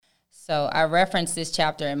So I reference this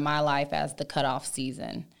chapter in my life as the cutoff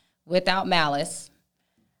season. Without malice,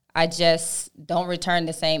 I just don't return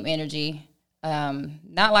the same energy,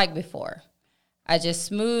 not like before. I just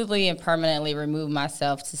smoothly and permanently remove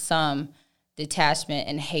myself to some detachment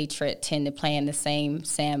and hatred tend to play in the same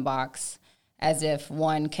sandbox as if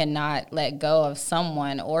one cannot let go of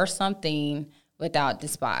someone or something without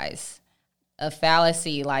despise. A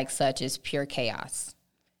fallacy like such is pure chaos.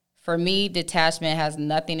 For me, detachment has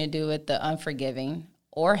nothing to do with the unforgiving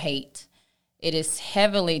or hate. It is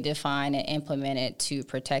heavily defined and implemented to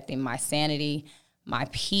protecting my sanity, my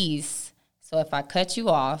peace. So if I cut you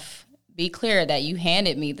off, be clear that you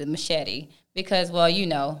handed me the machete because, well, you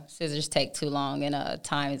know, scissors take too long and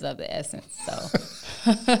time is of the essence. So,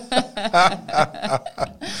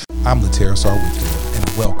 I'm Latera Sarwicki,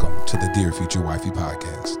 and welcome to the Dear Future Wifey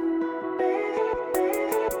podcast.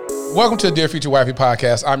 Welcome to the Dear Future Wifey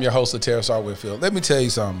podcast. I'm your host, Latera Sarwicki. Let me tell you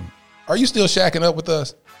something. Are you still shacking up with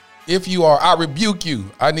us? If you are, I rebuke you.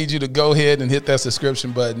 I need you to go ahead and hit that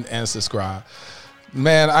subscription button and subscribe.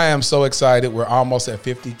 Man, I am so excited. We're almost at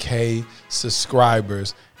 50K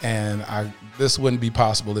subscribers, and this wouldn't be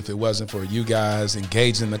possible if it wasn't for you guys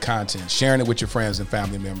engaging in the content, sharing it with your friends and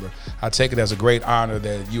family members. I take it as a great honor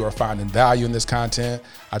that you are finding value in this content.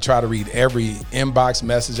 I try to read every inbox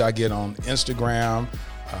message I get on Instagram.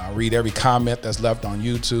 I read every comment that's left on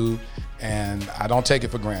YouTube, and I don't take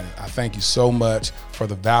it for granted. I thank you so much for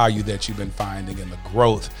the value that you've been finding and the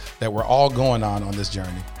growth that we're all going on this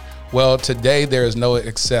journey. Well, today there is no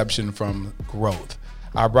exception from growth.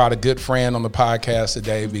 I brought a good friend on the podcast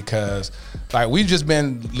today because we've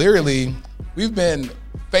been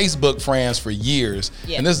Facebook friends for years.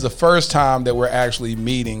 Yeah. And this is the first time that we're actually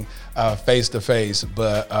meeting face to face,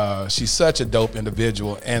 but she's such a dope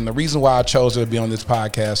individual. And the reason why I chose her to be on this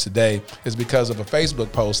podcast today is because of a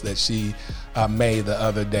Facebook post that she made the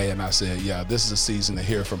other day. And I said, yeah, this is a season to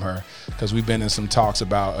hear from her because we've been in some talks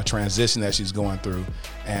about a transition that she's going through.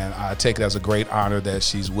 And I take it as a great honor that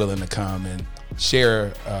she's willing to come and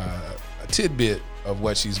share a tidbit of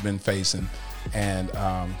what she's been facing. And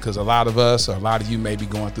because a lot of you may be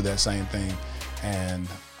going through that same thing, and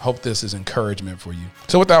hope this is encouragement for you.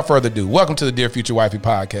 So without further ado, welcome to the Dear Future Wifey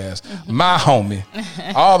podcast. My homie,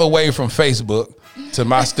 all the way from Facebook to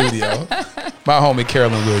my studio, my homie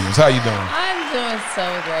Carolyn Williams. How you doing? I'm doing so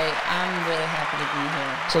great. I'm really happy to be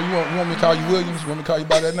here. So you want me to call you Williams? You want me to call you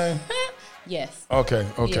by that name? Yes. Okay.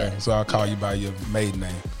 Yes. So I'll call you by your maiden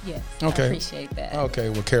name. Yes. Okay. I appreciate that. Okay.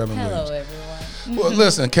 Well, Carolyn Williams. Hello, everyone. Well,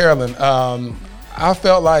 listen, Carolyn, I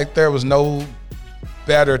felt like there was no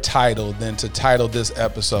better title than to title this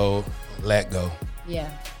episode, Let Go. Yeah.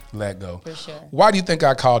 Let Go. For sure. Why do you think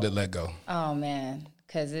I called it Let Go? Oh, man,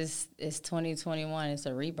 because it's 2021. It's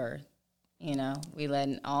a rebirth. You know, we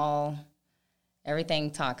letting everything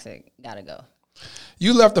toxic gotta go.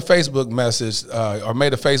 You left a Facebook message or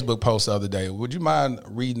made a Facebook post the other day. Would you mind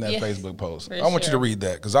reading that Facebook post? I want you to read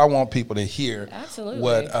that because I want people to hear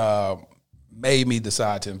what made me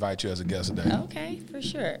decide to invite you as a guest today. Okay, for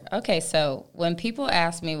sure. Okay, so when people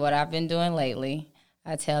ask me what I've been doing lately,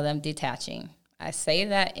 I tell them detaching. I say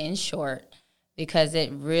that in short because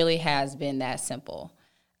it really has been that simple.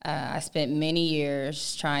 I spent many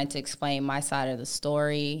years trying to explain my side of the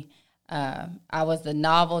story. I was the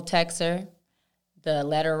novel texter, the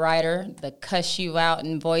letter writer, the cuss you out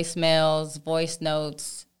in voicemails, voice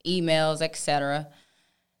notes, emails, etc.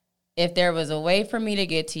 If there was a way for me to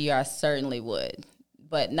get to you, I certainly would.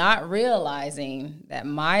 But not realizing that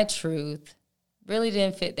my truth really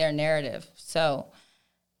didn't fit their narrative. So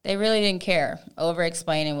they really didn't care.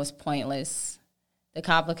 Over-explaining was pointless. The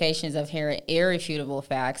complications of hearing irrefutable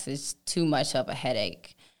facts is too much of a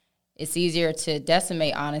headache. It's easier to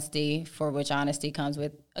decimate honesty, for which honesty comes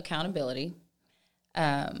with accountability.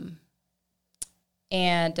 And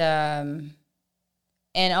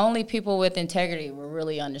only people with integrity will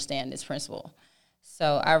really understand this principle.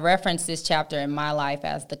 So I reference this chapter in my life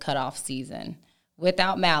as the cutoff season.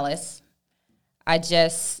 Without malice, I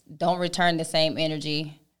just don't return the same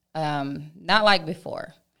energy, not like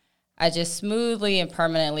before. I just smoothly and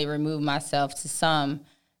permanently remove myself to some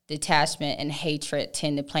detachment and hatred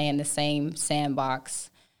tend to play in the same sandbox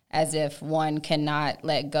as if one cannot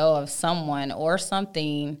let go of someone or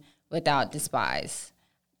something without despise.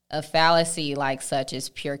 A fallacy like such is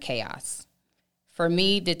pure chaos. For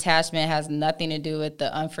me, detachment has nothing to do with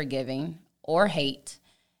the unforgiving or hate.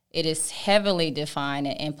 It is heavily defined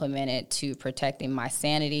and implemented to protecting my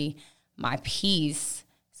sanity, my peace.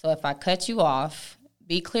 So if I cut you off,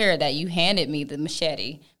 be clear that you handed me the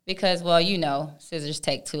machete because, well, you know, scissors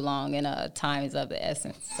take too long and time is of the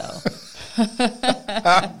essence. So,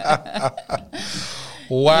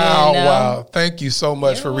 Wow, You know? wow. Thank you so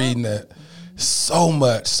much You're for reading that. So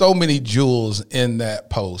much, so many jewels in that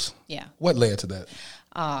post. Yeah. What led to that?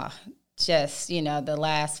 Just, the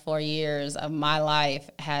last 4 years of my life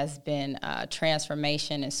has been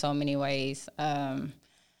transformation in so many ways. I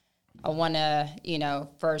want to,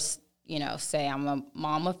 first, say I'm a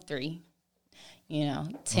mom of 3,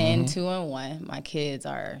 10, 2, and 1. My kids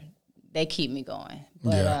they keep me going.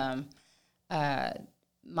 But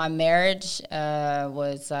my marriage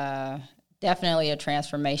was definitely a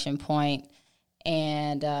transformation point.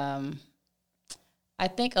 And I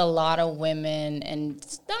think a lot of women, and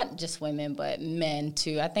not just women, but men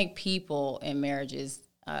too, I think people in marriages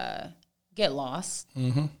get lost.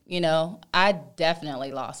 I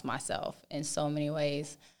definitely lost myself in so many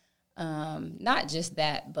ways. Not just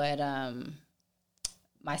that, but when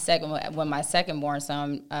my second-born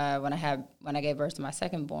son, when I gave birth to my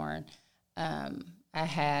second-born, I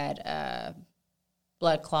had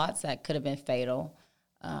blood clots that could have been fatal.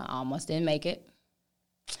 I almost didn't make it.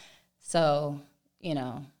 So,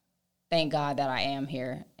 thank God that I am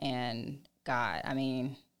here. And God,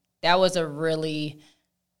 that was a really,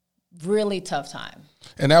 really tough time.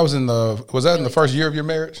 And that was in the first year of your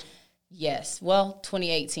marriage? Yes. Well,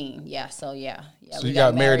 2018. Yeah. So yeah. So we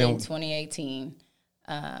got married in 2018.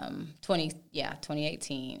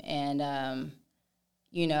 2018. And,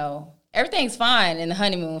 everything's fine in the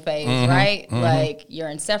honeymoon phase, right? Mm-hmm. Like you're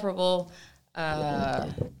inseparable.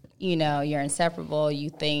 You're inseparable. You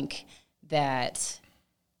think that,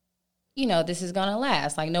 this is going to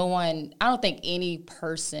last. Like I don't think any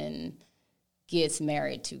person gets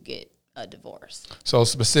married to get a divorce. So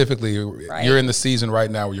specifically, right? You're in the season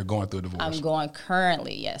right now where you're going through a divorce. I'm going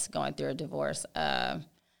through a divorce. And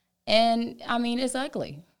it's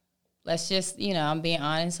ugly. Let's just, I'm being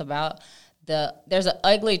honest about there's an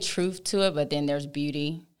ugly truth to it, but then there's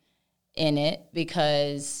beauty in it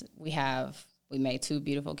because we made 2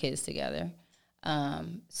 beautiful kids together.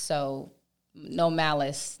 So no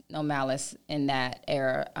malice in that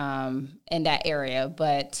area.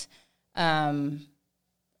 But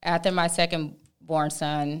after my second-born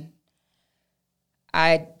son,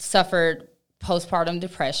 I suffered postpartum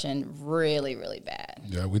depression really, really bad.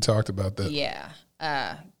 Yeah, we talked about that. Yeah.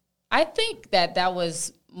 I think that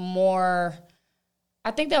was more,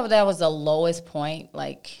 I think that was the lowest point,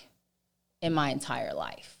 like, in my entire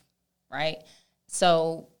life, right?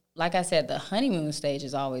 So, like I said, the honeymoon stage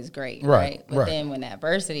is always great, right? But then when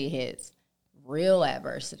adversity hits, real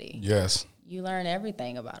adversity, yes, you learn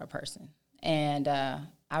everything about a person. And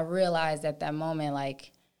I realized at that moment,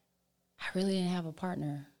 like, I really didn't have a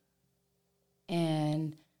partner.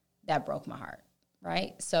 And that broke my heart,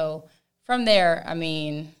 right? So from there,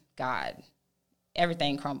 God,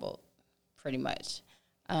 everything crumbled pretty much.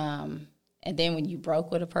 And then when you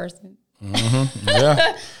broke with a person,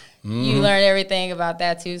 yeah. You learn everything about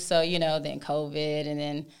that too. So, then COVID, and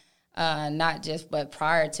then not just, but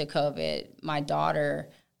prior to COVID, my daughter,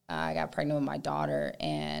 I got pregnant with my daughter,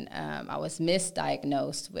 and I was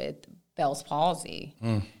misdiagnosed with Bell's palsy.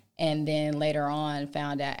 And then later on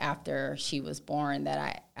found out after she was born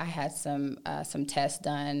that I had some tests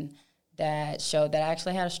done that showed that I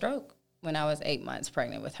actually had a stroke when I was 8 months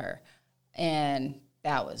pregnant with her. And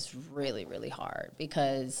that was really, really hard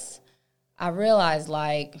because I realized,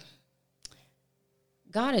 like,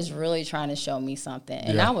 God is really trying to show me something,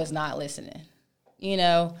 and I was not listening,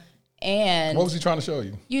 And what was he trying to show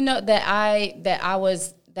you? That I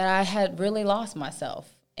had really lost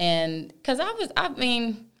myself, and because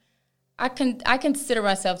I consider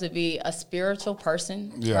myself to be a spiritual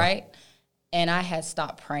person, right? And I had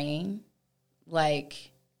stopped praying,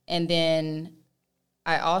 and then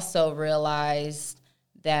I also realized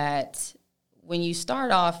that when you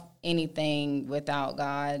start off anything without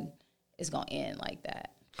God, it's going to end like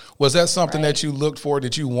that. Was that something that you looked for?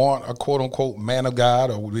 Did you want a quote-unquote man of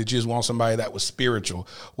God, or did you just want somebody that was spiritual?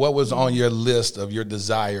 What was on your list of your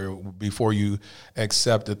desire before you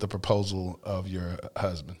accepted the proposal of your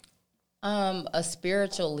husband? A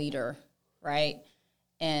spiritual leader, right?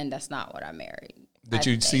 And that's not what I married. Did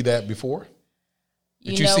you see that before?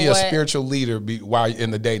 Did you see a spiritual leader while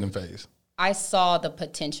in the dating phase? I saw the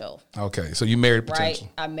potential. Okay, so you married potential.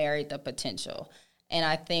 Right, I married the potential. And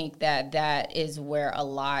I think that is where a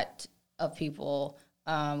lot of people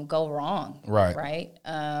go wrong. Right.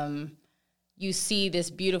 You see this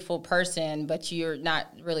beautiful person, but you're not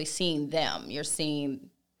really seeing them. You're seeing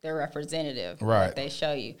their representative, what they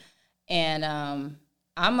show you. And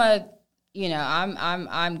I'm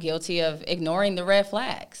guilty of ignoring the red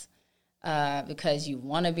flags because you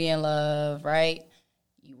want to be in love, right?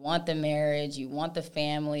 You want the marriage, you want the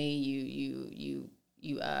family,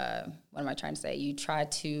 what am I trying to say? You try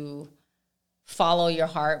to follow your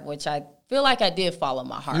heart, which I feel like I did follow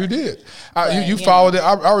my heart. You did. You followed it.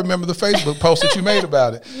 I remember the Facebook post that you made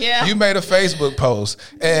about it. Yeah. You made a Facebook post.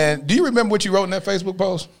 And do you remember what you wrote in that Facebook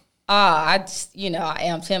post? I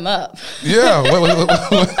amped him up. Yeah.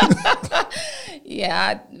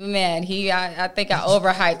 Yeah, I think I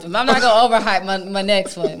overhyped him. I'm not gonna overhype my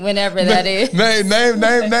next one, whenever that is.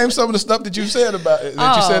 Name some of the stuff that you said about it,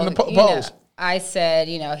 that you said in the post. I said,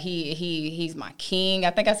 he's my king.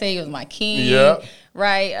 I think I said he was my king. Yeah.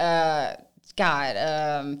 Right.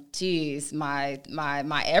 Geez, my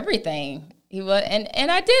everything. He was,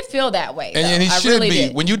 and I did feel that way. And he should really be.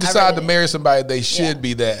 Did. When you decide to marry somebody, they should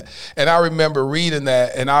be that. And I remember reading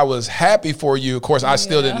that, and I was happy for you. Of course, I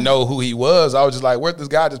still didn't know who he was. I was just like, where'd this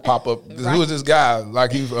guy just pop up? Right. Who is this guy?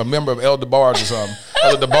 Like he's a member of El DeBarge or something.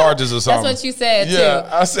 El DeBarges or something. That's what you said, too. Yeah,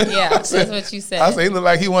 I said. Yeah, that's what you said. I said he looked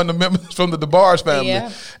like he one of the members from the DeBarge family.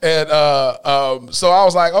 Yeah. And so I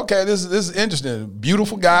was like, okay, this is interesting.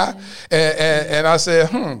 Beautiful guy. And I said,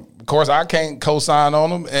 Of course, I can't co-sign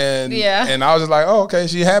on them, and I was just like, oh, okay,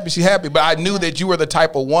 she happy. But I knew that you were the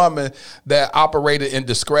type of woman that operated in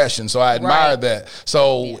discretion, so I admired that.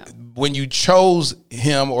 So when you chose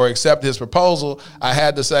him or accepted his proposal, I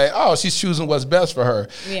had to say, oh, she's choosing what's best for her.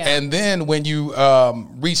 Yeah. And then when you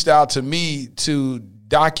reached out to me to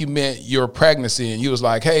document your pregnancy, and you was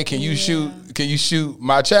like, hey, can you shoot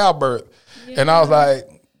my childbirth? Yeah. And I was like,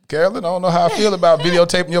 Carolyn, I don't know how I feel about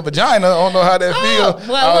videotaping your vagina. I don't know how that feels.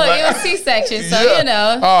 Well, look, it was C-section, so you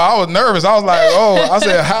know. Oh, I was nervous. I was like, I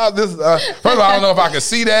said, how this? First of all, I don't know if I could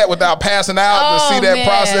see that without passing out to see that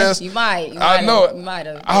process. You might. I know it. You might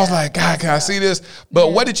have. I was like, God, can I see this?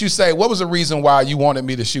 But what did you say? What was the reason why you wanted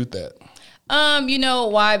me to shoot that? You know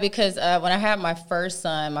why? Because when I had my first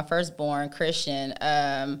son, my firstborn, Christian,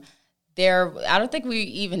 I don't think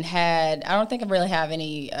I really have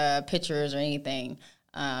any pictures or anything.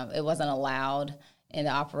 It wasn't allowed in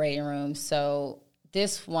the operating room. So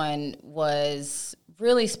this one was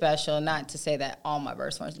really special. Not to say that all my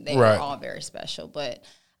birth ones, they were all very special. But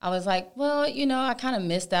I was like, well, I kind of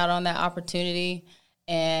missed out on that opportunity.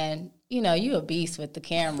 And, you a beast with the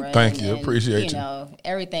camera. Thank you. Appreciate you.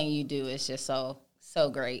 Everything you do is just so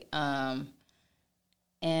great. Kind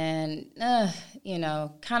of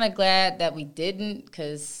glad that we didn't,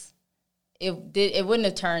 because it wouldn't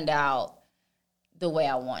have turned out the way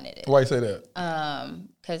I wanted it. Why you say that?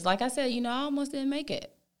 Because like I said, I almost didn't make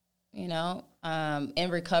it. In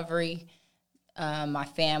recovery, my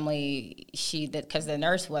family, because the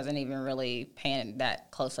nurse wasn't even really paying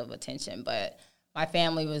that close of attention, but my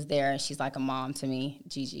family was there, and she's like a mom to me,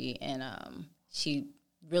 Gigi, and she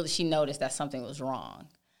noticed that something was wrong.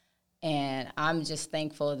 And I'm just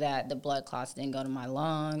thankful that the blood clots didn't go to my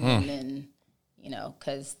lung, and then,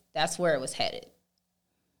 because that's where it was headed.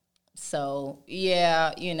 So, she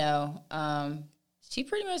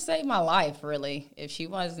pretty much saved my life, really. If she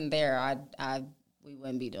wasn't there, we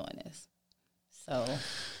wouldn't be doing this. So,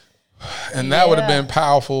 and that would have been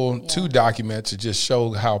powerful to document, to just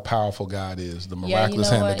show how powerful God is, the miraculous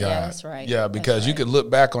hand of God. Yeah, that's right. Yeah, because you could look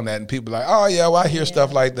back on that and people are like, oh, yeah, well, I hear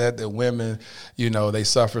stuff like that women, they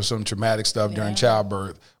suffer some traumatic stuff during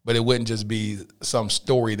childbirth. But it wouldn't just be some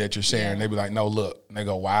story that you're sharing. They'd be like, no, look. And they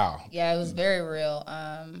go, wow. Yeah, it was very real.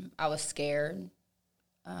 I was scared.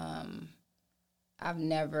 I've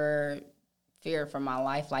never feared for my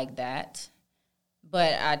life like that.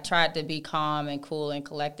 But I tried to be calm and cool and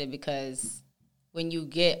collected, because when you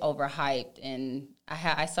get overhyped, and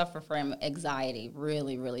I suffer from anxiety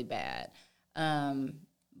really, really bad.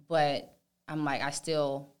 But I'm like,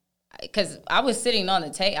 because I was sitting on the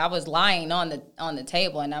table, I was lying on the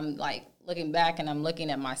table, and I'm like looking back, and I'm looking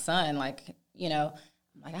at my son, like, I'm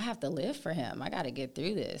like, I have to live for him. I got to get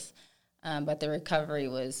through this. But the recovery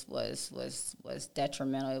was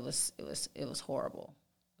detrimental. It was horrible.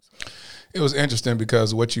 It was interesting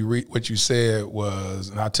because what you said was,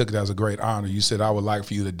 and I took it as a great honor. You said, I would like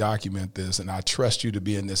for you to document this, and I trust you to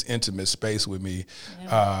be in this intimate space with me.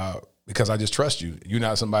 Because I just trust you. You're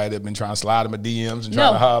not somebody that's been trying to slide in my DMs and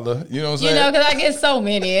trying to holler. You know what I'm saying? Because I get so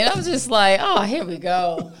many, and I'm just like, oh, here we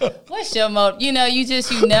go. What's your motive? You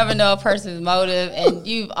never know a person's motive, and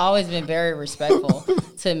you've always been very respectful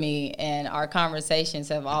to me, and our conversations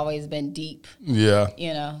have always been deep.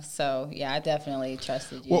 Yeah. So I definitely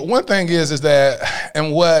trusted you. Well, one thing is that,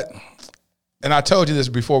 and I told you this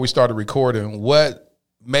before we started recording, what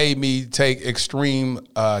made me take extreme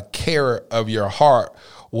care of your heart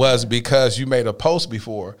was because you made a post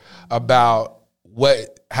before about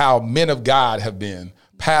how men of God have been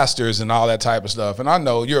pastors and all that type of stuff. And I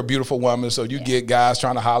know you're a beautiful woman, so you get guys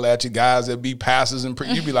trying to holler at you, guys that be pastors, and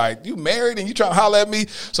you be like, you married and you trying to holler at me?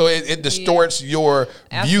 So it distorts your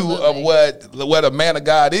view of what a man of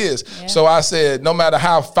God is. Yeah. So I said, no matter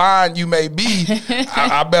how fine you may be,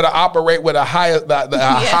 I better operate with a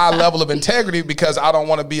high level of integrity, because I don't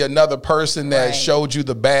want to be another person that showed you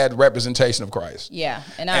the bad representation of Christ. Yeah,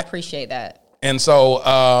 and I appreciate that. And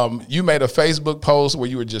so you made a Facebook post where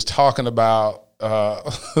you were just talking about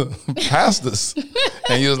pastors,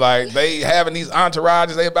 and you was like, they having these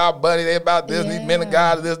entourages, they about buddy, they about this, these men of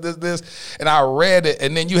God, this, and I read it,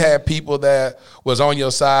 and then you had people that was on your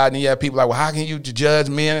side, and you had people like, well, how can you judge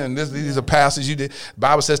men, and these are pastors, you did, the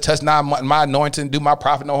Bible says, touch not my anointing, do my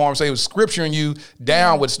prophet no harm. So it was scripturing you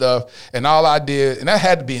down with stuff, and all I did, and that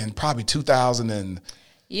had to be in probably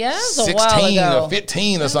 2016 or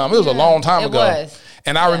 15 or something. It was a long time ago.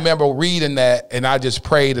 And I remember reading that, and I just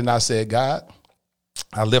prayed, and I said, God,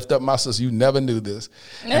 I lift up my sister. You never knew this.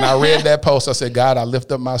 And I read that post. I said, God, I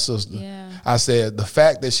lift up my sister. Yeah. I said, the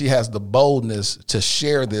fact that she has the boldness to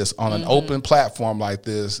share this on an open platform like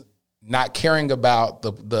this, not caring about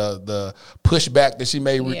the pushback that she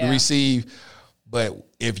may receive. But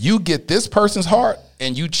if you get this person's heart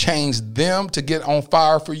and you change them to get on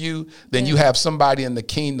fire for you, then you have somebody in the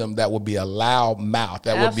kingdom that will be a loud mouth,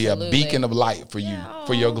 that will be a beacon of light for you,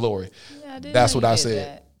 for your glory. Yeah, that's what I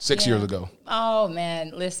said. 6 years ago. Oh,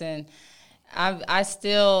 man, listen, I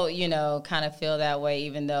still, kind of feel that way,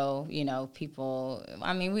 even though, people,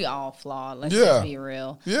 I mean, we all flawed. Let's just be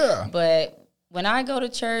real. Yeah. But when I go to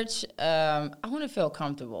church, I want to feel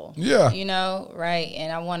comfortable. Yeah. Right?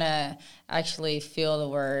 And I want to actually feel the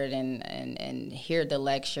word and hear the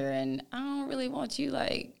lecture. And I don't really want you,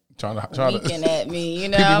 winking at me,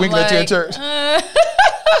 People winking at you in church.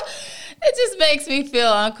 It just makes me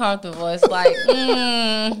feel uncomfortable. It's like,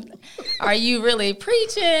 are you really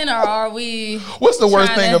preaching, or are we? What's the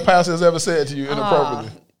worst thing a pastor has ever said to you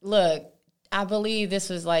inappropriately? Look, I believe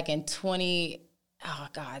this was like in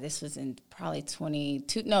this was in probably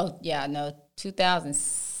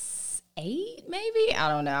 2008 maybe. I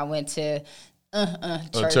don't know. I went to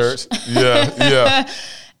church. Yeah.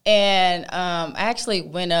 And I actually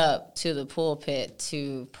went up to the pulpit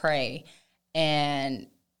to pray, and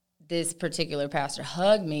this particular pastor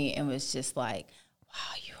hugged me and was just like,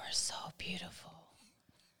 wow, you are so beautiful.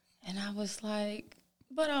 And I was like,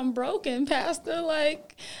 but I'm broken, Pastor.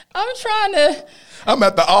 Like, I'm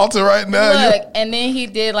at the altar right now. Look, and then he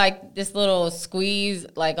did like this little squeeze,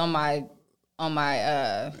 like on my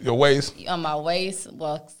your waist. On my waist,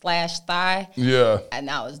 / thigh. Yeah. And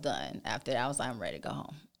I was done. After that, I was like, I'm ready to go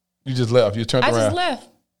home. You just left. You turned around. I just left.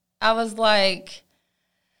 I was like,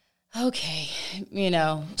 okay,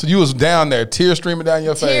 So you was down there, tears streaming down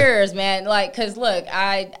your face. Tears, man. Like, cause look,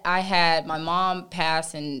 I had my mom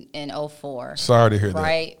pass in 2004. Sorry to hear that.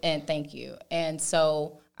 Right, and thank you. And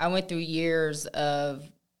so I went through years of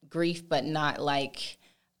grief, but not like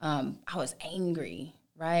I was angry.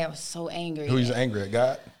 Right, I was so angry. Who was you angry at?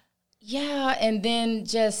 God? Yeah, and then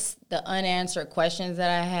just the unanswered questions that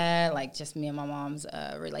I had, like just me and my mom's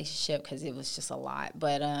relationship, because it was just a lot.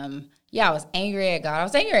 But I was angry at God. I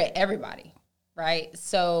was angry at everybody, right?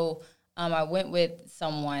 So I went with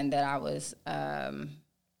someone that I was a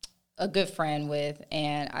good friend with,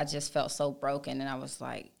 and I just felt so broken. And I was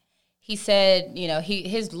like, he said,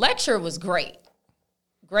 his lecture was great.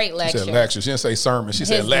 Great lecture. She said lecture. She didn't say sermon. She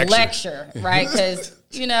said lecture. Lecture, right? Because,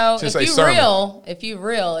 if you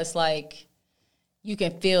real, it's like you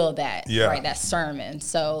can feel that, right? That sermon.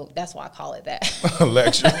 So that's why I call it that.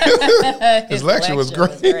 Lecture. His lecture was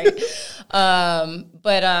great. So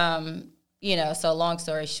long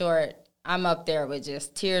story short, I'm up there with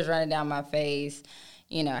just tears running down my face.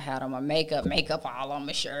 I had on my makeup all on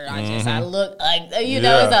my shirt. I look, it's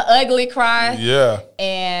an ugly cry. Yeah.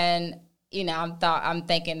 And, I'm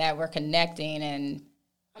thinking that we're connecting, and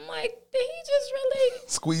I'm like, did he just really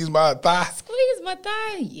squeeze my thigh? Squeeze my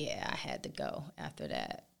thigh? Yeah, I had to go after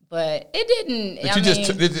that. But it didn't.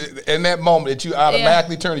 In that moment, that you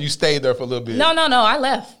automatically turned, you stayed there for a little bit. No, I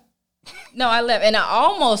left. And I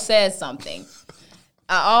almost said something.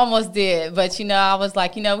 I almost did. But, I was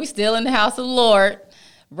like, we still in the house of the Lord,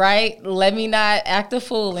 right? Let me not act a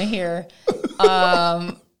fool in here.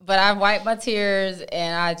 But I wiped my tears,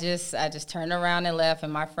 and I just turned around and left.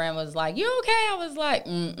 And my friend was like, "You okay?" I was like,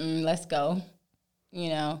 "Let's go,"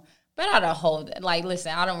 But I don't hold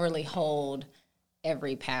listen, I don't really hold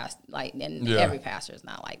every past every pastor is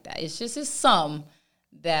not like that. It's some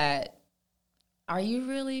that are you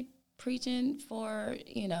really preaching for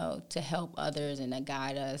to help others and to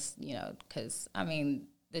guide us, because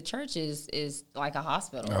the church is like a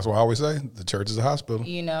hospital. That's what I always say. The church is a hospital.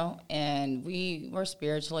 You know, and we're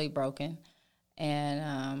spiritually broken,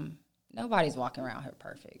 and nobody's walking around here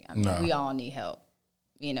perfect. I mean, we all need help.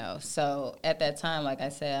 You know, so at that time, like I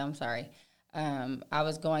said, I'm sorry, I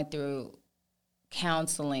was going through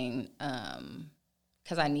counseling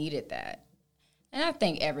because I needed that, and I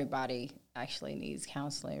think everybody actually needs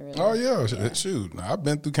counseling. Really. Oh yeah. Shoot, I've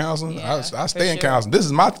been through counseling. Yeah, I stay in counseling. This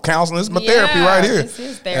is my counseling. This is my therapy right here. This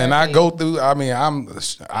is therapy. And I go through. I mean,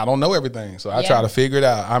 I don't know everything, so I try to figure it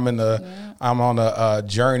out. I'm on a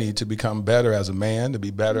journey to become better as a man, to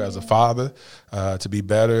be better as a father, to be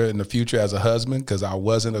better in the future as a husband, because I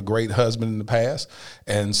wasn't a great husband in the past,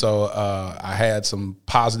 and so I had some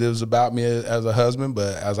positives about me as a husband,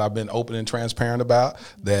 but as I've been open and transparent about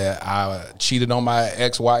that, I cheated on my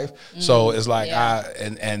ex-wife. So it's like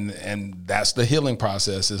and that's the healing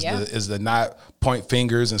process is to not point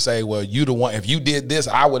fingers and say, well, you the one, if you did this,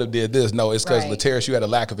 I would have did this. No, it's because Laterius, you had a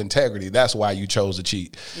lack of integrity. That's why you chose to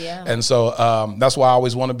cheat. Yeah. And so that's why I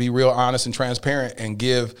always want to be real honest and transparent and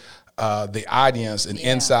give the audience an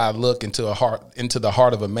inside look into the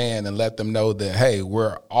heart of a man, and let them know that, hey,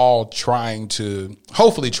 we're all trying to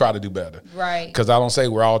hopefully try to do better. Right. Because I don't say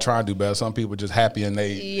we're all trying to do better. Some people just happy and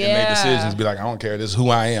they make decisions, be like, I don't care, this is who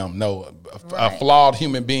I am. No, a flawed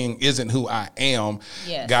human being isn't who I am.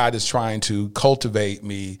 Yes. God is trying to cultivate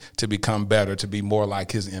me to become better, to be more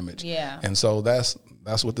like his image. Yeah. And so that's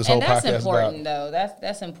what this whole podcast is about. That's important, though.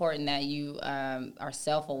 That's important that you are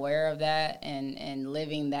self-aware of that and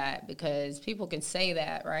living that, because people can say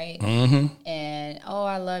that, right? Mm-hmm. And, oh,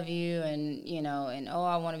 I love you, and, you know, and, oh,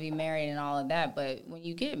 I want to be married and all of that. But when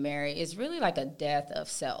you get married, it's really like a death of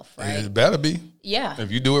self, right? It better be. Yeah.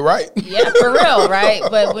 If you do it right. Yeah, for real, right?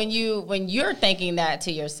 But when you're thinking that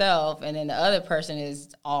to yourself, and then the other person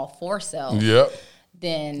is all for self,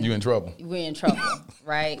 then you're in trouble. We're in trouble,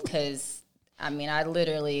 right? Because I mean, I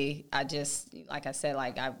just, like I said,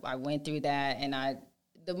 like I went through that, and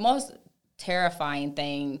the most terrifying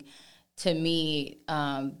thing to me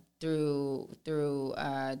through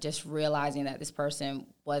just realizing that this person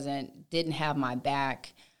didn't have my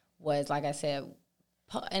back was, like I said,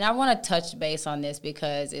 and I want to touch base on this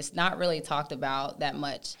because it's not really talked about that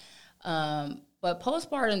much, but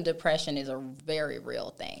postpartum depression is a very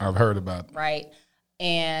real thing. I've heard about it. Right?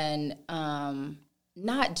 And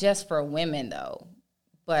not just for women, though,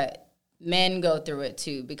 but men go through it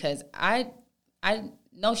too, because I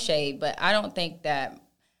no shade, but I don't think that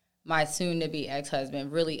my soon-to-be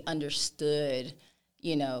ex-husband really understood,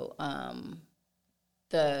 you know,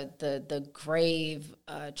 the grave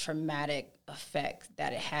traumatic effect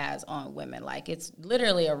that it has on women. Like, it's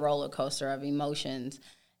literally a roller coaster of emotions,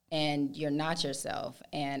 and you're not yourself.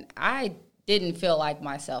 And I didn't feel like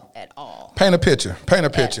myself at all. Paint a picture.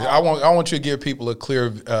 I want you to give people a clear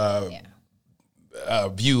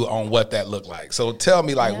view on what that looked like. So tell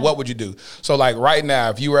me, like, what would you do? So, like, right now,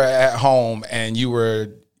 if you were at home and you were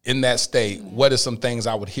in that state, what are some things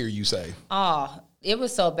I would hear you say? Oh, it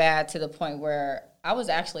was so bad to the point where I was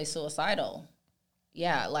actually suicidal.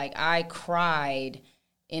 Yeah, like, I cried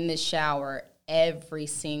in the shower every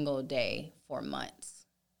single day for months.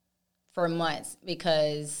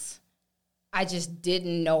 Because I just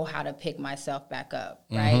didn't know how to pick myself back up,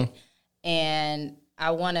 right? Mm-hmm. And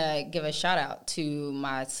I want to give a shout out to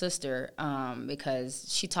my sister because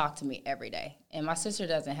she talked to me every day. And my sister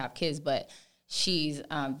doesn't have kids, but she's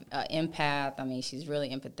an empath. I mean, she's really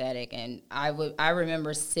empathetic. And I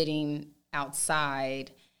remember sitting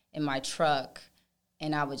outside in my truck,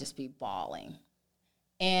 and I would just be bawling.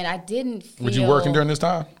 And I didn't feel... Were you working during this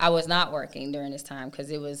time? I was not working during this time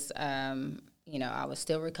because it was, I was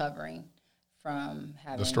still recovering from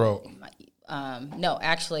having the stroke. No,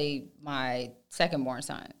 actually, my second-born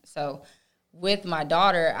son. So with my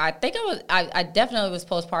daughter, I think I definitely was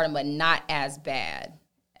postpartum, but not as bad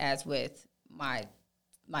as with my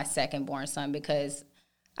second-born son, because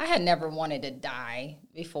I had never wanted to die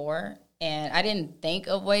before, and I didn't think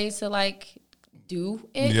of ways to, like, do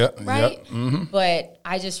it, right? Yep. Mm-hmm. But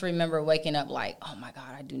I just remember waking up like, oh, my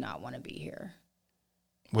God, I do not want to be here.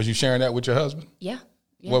 Was you sharing that with your husband? Yeah.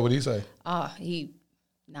 What would he say? He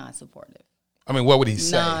non-supportive. I mean, what would he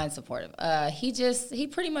say? Non-supportive. He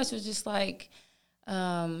pretty much was just like,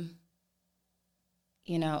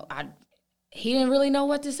 he didn't really know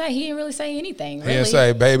what to say. He didn't really say anything. Really. He didn't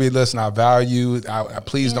say, baby, listen, I value you.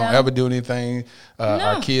 Please don't ever do anything. No.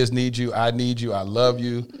 Our kids need you. I need you. I love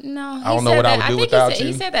you. No. I don't know what I would do without you.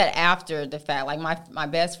 He said that after the fact. Like, my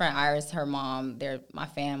best friend, Iris, her mom, my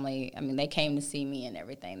family, I mean, they came to see me and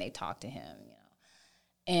everything. They talked to him,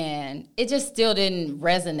 And it just still didn't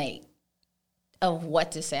resonate. of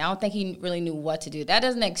what to say. I don't think he really knew what to do. That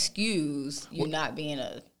doesn't excuse you not being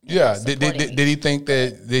a yeah. Did he think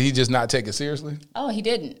that did he just not take it seriously? Oh, he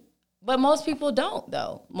didn't. But most people don't,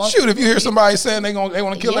 though. Shoot, if you hear somebody saying they want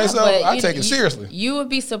to kill themselves, I take it seriously. You would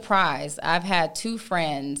be surprised. I've had 2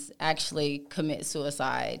 friends actually commit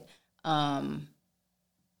suicide, being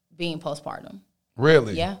postpartum.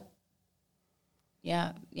 Really?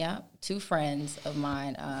 Yeah. 2 friends of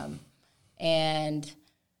mine, and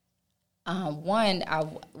one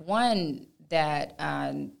that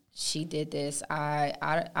she did this.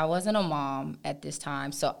 I wasn't a mom at this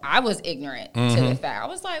time, so I was ignorant to the fact. I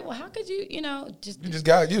was like, well, how could you just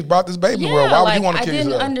brought this baby in the world. Why would you want to kill yourself?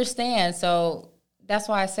 I didn't understand. So that's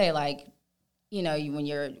why I say, like, when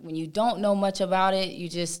you don't know much about it,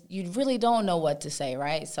 you really don't know what to say,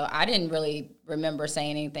 right? So I didn't really remember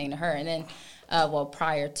saying anything to her. And then,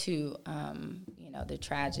 prior to the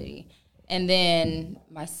tragedy, and then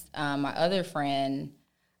my other friend,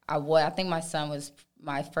 I think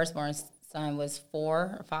my firstborn son was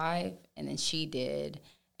 4 or 5, and then she did,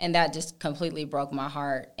 and that just completely broke my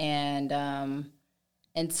heart. And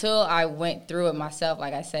until I went through it myself,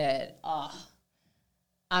 like I said,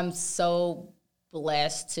 I'm so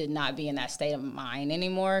blessed to not be in that state of mind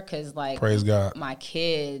anymore, because, like, praise God, my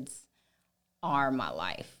kids are my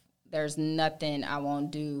life. There's nothing I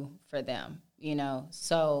won't do for them,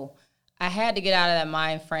 So I had to get out of that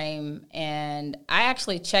mind frame, and I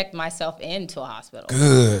actually checked myself into a hospital.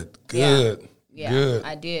 Good. Yeah,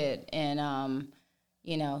 I did. And,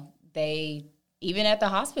 they, even at the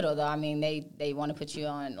hospital, though, I mean, they want to put you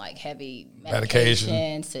on, like, heavy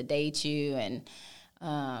medication, sedate you, and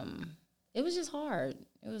it was just hard.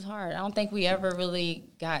 It was hard. I don't think we ever really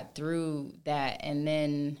got through that. And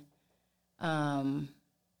then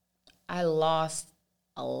I lost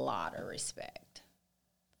a lot of respect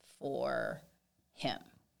for him.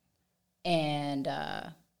 And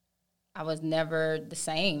I was never the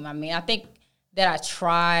same. I mean, I think that I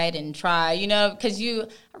tried, because I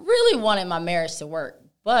really wanted my marriage to work.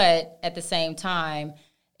 But at the same time,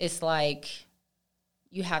 it's like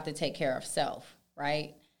you have to take care of self,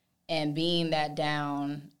 right? And being that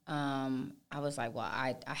down, I was like, well,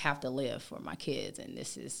 I have to live for my kids, and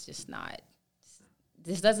this is just not,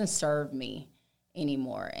 this doesn't serve me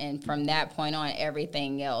anymore. And from that point on,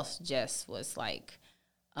 everything else just was like,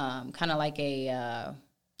 kind of like a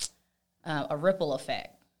ripple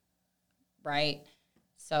effect, right?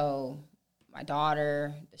 So my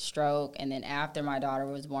daughter, the stroke, and then after my daughter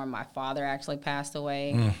was born, my father actually passed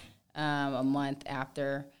away a month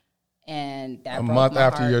after. And that broke month my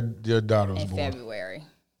after heart your daughter was in born. February.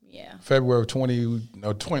 Yeah. February of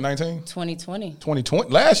 2019? 2020. 2020,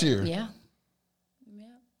 last year. Yeah.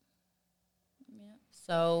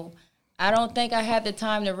 So I don't think I had the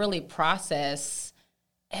time to really process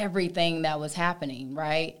everything that was happening,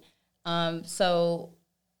 right? So,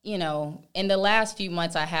 in the last few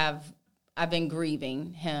months I've been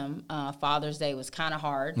grieving him. Father's Day was kind of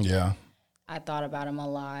hard. Yeah. I thought about him a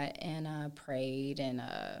lot, and prayed, and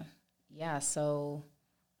so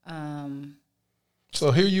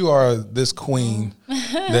here you are, this queen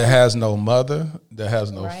that has no mother, that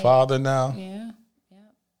has no father now. Yeah.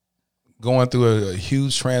 Going through a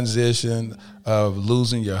huge transition of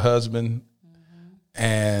losing your husband,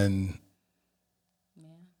 and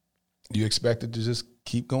you expected to just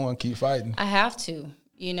keep going, keep fighting. I have to,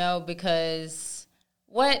 because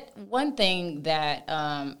one thing that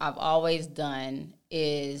I've always done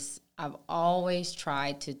is I've always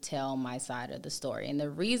tried to tell my side of the story. And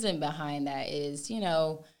the reason behind that is,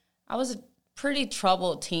 I was a pretty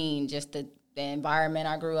troubled teen, just the environment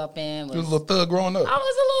I grew up in. You was a little thug growing up. I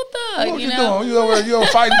was a little thug, What you doing? You over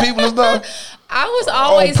fighting people and stuff? I was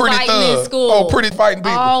always fighting thug. in school. Oh, pretty fighting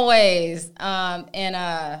people. Always.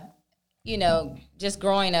 Just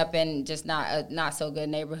growing up in just not so good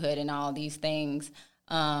neighborhood and all these things,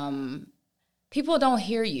 people don't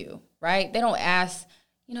hear you, right? They don't ask,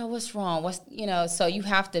 what's wrong? So you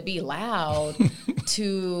have to be loud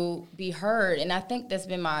to be heard. And I think that's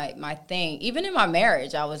been my thing. Even in my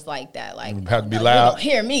marriage, I was like that. Like, you have to be loud. You don't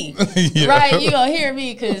hear me, right? You don't hear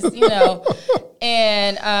me because,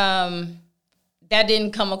 and that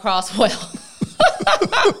didn't come across well.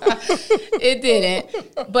 It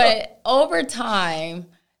didn't. But over time,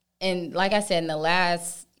 and like I said, in the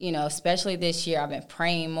last, especially this year, I've been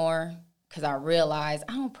praying more because I realized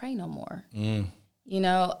I don't pray no more.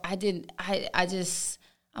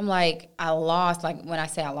 I'm like, I lost, like when I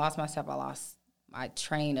say I lost myself, I lost my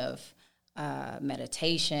train of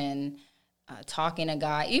meditation, talking to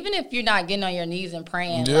God. Even if you're not getting on your knees and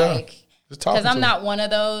praying, Because I'm not one of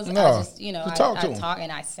those. No, I just, I talk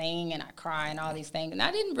and I sing and I cry and all these things. And I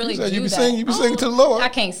didn't really do you be that. You be singing to the Lord. I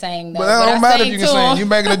can't sing, though. But that don't matter if you can sing. You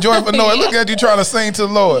making a joyful noise. Look at you trying to sing to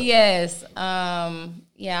the Lord. Yes.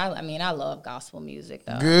 I love gospel music,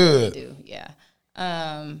 though. Good. I really do, yeah.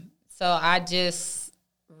 So I just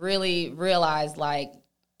really realized, like,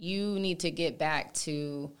 you need to get back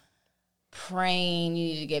to praying.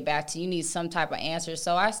 You need some type of answer.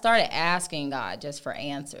 So I started asking God just for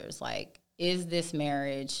answers, like, is this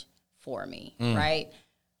marriage for me, right?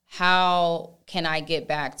 How can I get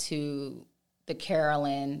back to the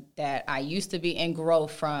Carolyn that I used to be and grow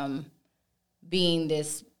from being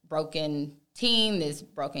this broken teen, this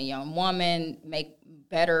broken young woman, make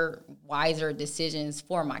better, wiser decisions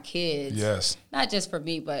for my kids. Yes. Not just for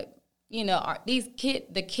me, but,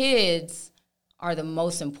 the kids are the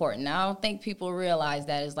most important. Now, I don't think people realize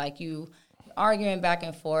that. It's like you arguing back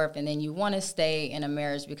and forth, and then you want to stay in a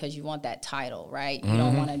marriage because you want that title, right? You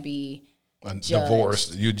don't want to be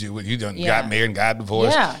divorced. You got married and got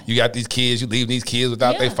divorced. Yeah. You got these kids. You leave these kids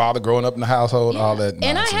without their father growing up in the household. All that nonsense.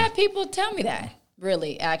 And I had people tell me that,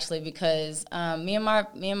 really, actually, because me and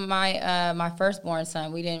my firstborn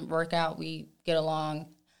son, we didn't work out. We get along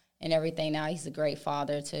and everything. Now he's a great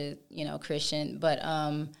father to Christian, but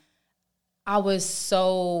I was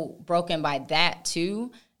so broken by that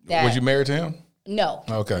too. That, was you married to him? No.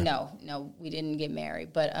 Okay. No, we didn't get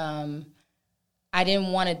married. But I didn't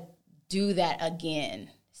want to do that again,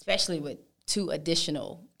 especially with 2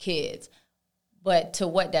 additional kids. But to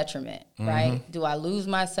what detriment, right? Do I lose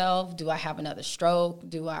myself? Do I have another stroke?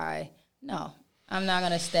 No, I'm not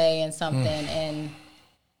going to stay in something and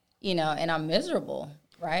I'm miserable,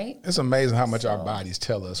 right? It's amazing how much our bodies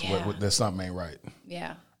tell us that something ain't right.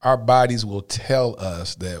 Yeah. Our bodies will tell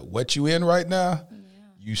us that what you in right now,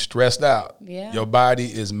 you stressed out. Yeah. Your body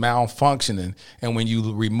is malfunctioning. And when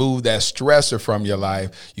you remove that stressor from your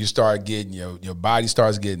life, you start getting, your body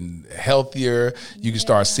starts getting healthier. You can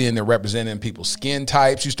start seeing it represented in people's skin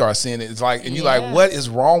types. You start seeing it. It's like, and you're like, what is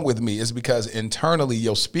wrong with me? It's because internally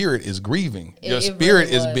your spirit is grieving. Your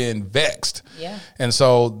spirit is being vexed. Yeah. And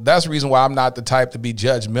so that's the reason why I'm not the type to be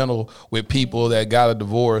judgmental with people that got a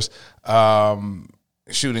divorce.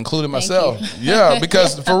 Shoot, including myself. Yeah,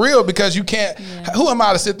 because for real, because you can't, who am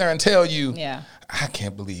I to sit there and tell you, I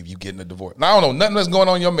can't believe you getting a divorce. Now, I don't know nothing that's going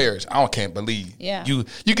on in your marriage. Can't believe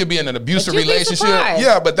you could be in an abusive relationship.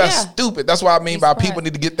 Yeah, but that's stupid. That's what I mean by people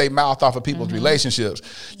need to get their mouth off of people's relationships.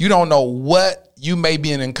 You don't know what you may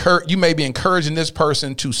be encouraging this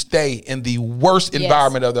person to stay in the worst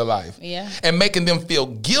environment of their life. Yeah. And making them feel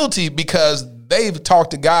guilty because they've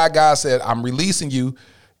talked to God. God said, I'm releasing you.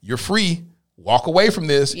 You're free. Walk away from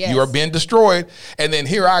this. Yes. You are being destroyed. And then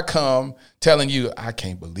here I come telling you, I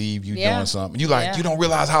can't believe you doing something. You you don't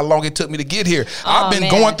realize how long it took me to get here. I've been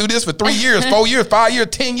going through this for 3 years, 4 years, 5 years,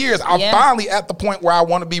 10 years. I'm finally at the point where I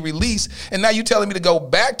want to be released. And now you telling me to go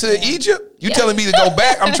back to Egypt? You telling me to go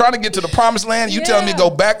back? I'm trying to get to the promised land. You telling me to go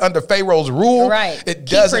back under Pharaoh's rule? Right. It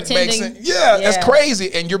doesn't make sense. Yeah, that's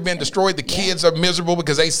crazy. And you're being destroyed. The kids are miserable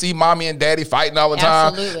because they see mommy and daddy fighting all the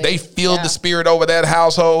time. Absolutely. They feel the spirit over that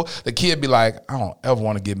household. The kid be like, I don't ever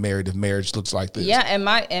want to get married if marriage looks like this. Yeah, and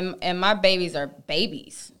my babies are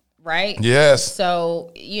babies, right? Yes.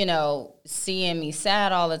 So, seeing me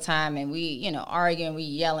sad all the time and we, arguing, we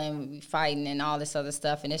yelling, we fighting and all this other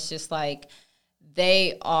stuff. And it's just like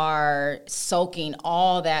they are soaking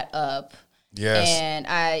all that up. Yes. And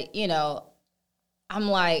I'm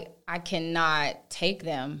like, I cannot take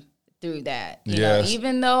them through that. You know,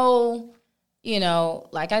 even though,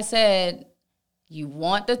 like I said, you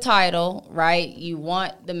want the title, right? You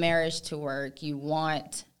want the marriage to work. You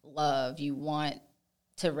want love. You want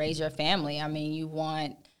to raise your family. I mean, you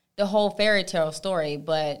want the whole fairy tale story,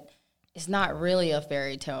 but it's not really a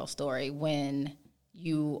fairy tale story when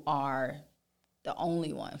you are the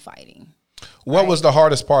only one fighting. What was the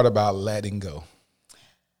hardest part about letting go?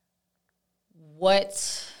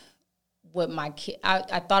 What would my kid?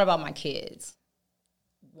 I thought about my kids.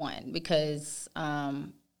 One, because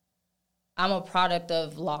I'm a product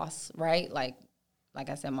of loss, right? Like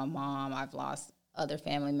I said, my mom. I've lost other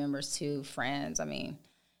family members too, friends. I mean,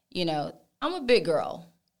 I'm a big girl,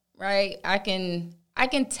 right? I can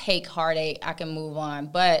take heartache. I can move on,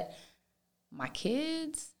 but my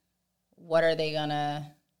kids, what are they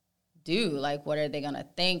gonna do? Like, what are they gonna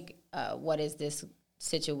think? What is this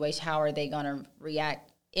situation? How are they gonna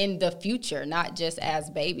react in the future? Not just as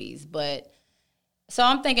babies, but so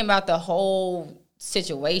I'm thinking about the whole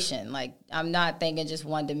situation. Like, I'm not thinking just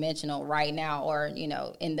one dimensional right now, or in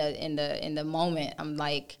the moment. I'm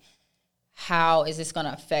like, how is this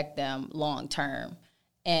gonna affect them long term?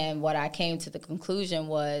 And what I came to the conclusion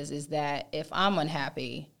is that if I'm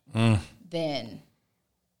unhappy, then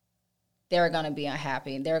they're going to be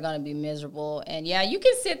unhappy. They're going to be miserable. And, yeah, you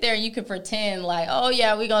can sit there and you can pretend like, oh,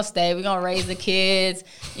 yeah, we're going to stay. We're going to raise the kids,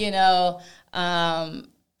 you know.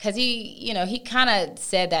 Because he kind of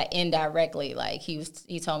said that indirectly. Like, he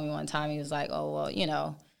told me one time, he was like, oh, well, you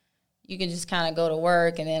know, you can just kind of go to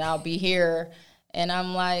work and then I'll be here. And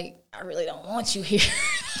I'm like, I really don't want you here.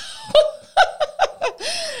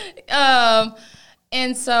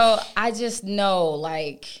 And so I just know,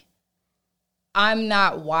 like, I'm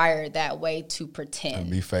not wired that way to pretend. And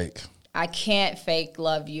be fake. I can't fake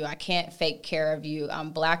love you. I can't fake care of you.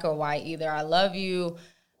 I'm black or white. Either I love you,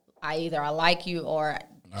 I like you, or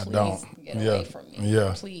I please don't. get away from me.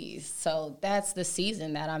 Yeah. Please. So that's the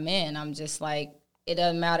season that I'm in. I'm just like, it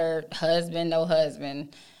doesn't matter, husband, no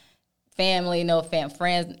husband, family, no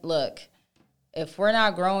friends. Look, if we're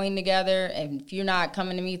not growing together and if you're not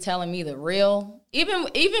coming to me telling me the real,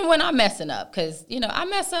 even when I'm messing up, because, you know, I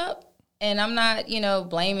mess up and I'm not, you know,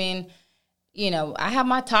 blaming, you know, I have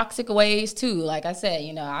my toxic ways too. Like I said,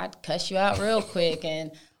 you know, I'd cuss you out real quick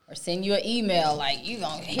or send you an email like, you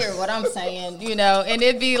gonna hear what I'm saying, you know, and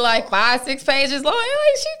it'd be like 5-6 pages long.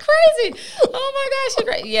 Like, she crazy. Oh my gosh, she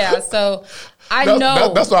crazy. Yeah, so I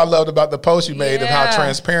know. That's what I loved about the post you made of how Yeah.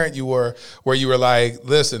 transparent you were, where you were like,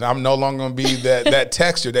 listen, I'm no longer going to be that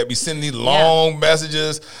texter that be sending these long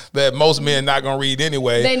messages that most men not going to read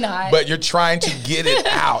anyway. They not. But you're trying to get it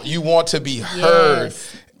out. You want to be heard.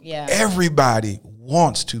 Yes. Yeah. Everybody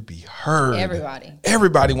wants to be heard.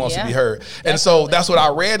 Everybody wants to be heard. And so that's what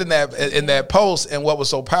I read in that post. And what was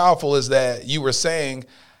so powerful is that you were saying,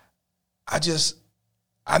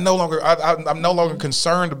 I'm no longer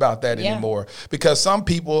concerned about that anymore, because some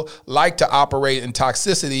people like to operate in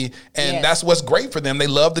toxicity, and that's what's great for them. They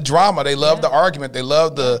love the drama. They love the argument. They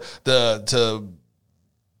love the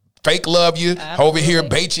fake love you, over here,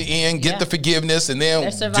 bait you in, get the forgiveness, and then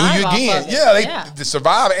do you again. They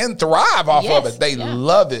survive and thrive off of it. They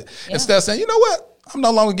love it. Instead of saying, you know what? I'm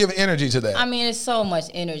no longer giving energy to that. I mean, it's so much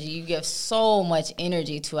energy. You give so much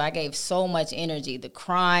energy to it. I gave so much energy. The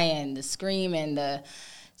crying, the screaming, the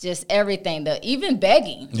just everything, even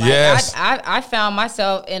begging. Like, I found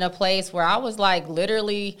myself in a place where I was like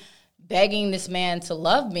literally begging this man to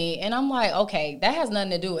love me. And I'm like, okay, that has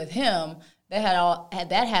nothing to do with him. That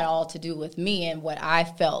had all to do with me and what I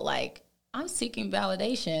felt like I'm seeking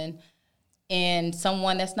validation in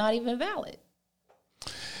someone that's not even valid.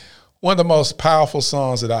 One of the most powerful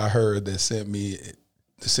songs that I heard that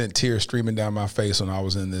sent tears streaming down my face when I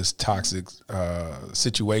was in this toxic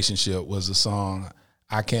situationship was the song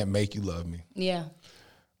 "I Can't Make You Love Me." Yeah.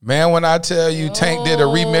 Man, when I tell you, Tank did a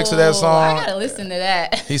remix of that song. I gotta listen to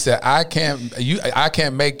that. He said, "I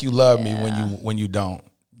can't make you love me when you don't.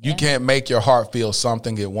 You can't make your heart feel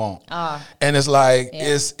something it won't." And it's like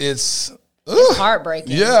it's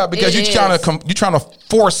heartbreaking. Yeah, because you're trying to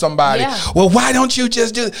force somebody. Yeah. Well, why don't you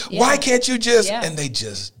just do it? Why can't you just? Yeah. And they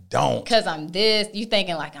just don't. Because I'm this. You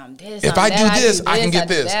thinking like I'm this. If I do this, I can get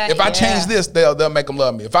this. If I change this, they'll make them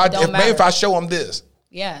love me. If I show them this.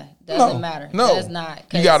 Yeah, doesn't matter. No, does not.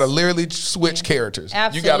 You got to literally switch characters.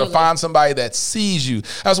 Absolutely. You got to find somebody that sees you.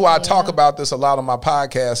 That's why I talk about this a lot on my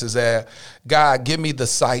podcast, is that, God, give me the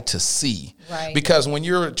sight to see. Right. Because when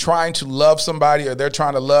you're trying to love somebody or they're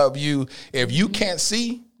trying to love you, if you can't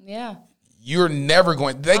see, you're never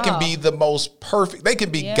going. They can be the most perfect. They can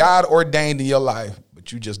be God ordained in your life,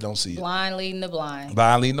 but you just don't see it. Blind leading the blind.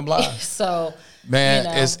 Blind leading the blind. So, man,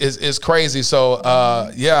 it's crazy. So,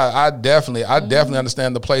 I definitely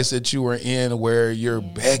understand the place that you were in where you're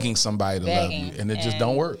begging somebody to love you, and it just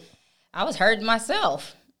don't work. I was hurting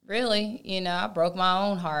myself, really. You know, I broke my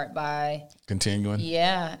own heart by continuing.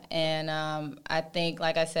 Yeah, and I think,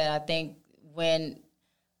 like I said, when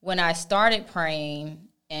I started praying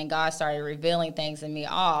and God started revealing things in me,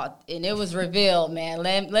 and it was revealed, man.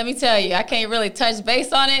 Let me tell you, I can't really touch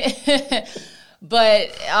base on it,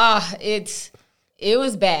 but it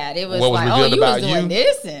was bad. It was like, you was doing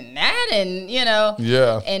this and that, and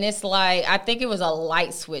and it's like, I think it was a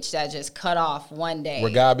light switch that just cut off one day, where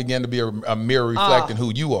God began to be a mirror reflecting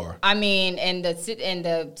who you are. I mean, and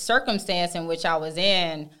the circumstance in which I was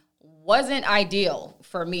in wasn't ideal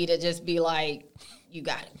for me to just be like, you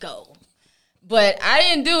gotta go. But I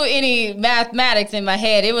didn't do any mathematics in my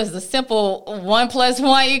head. It was a simple 1 +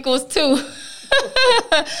 1 = 2.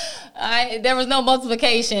 There was no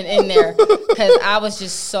multiplication in there because I was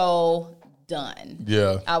just so done.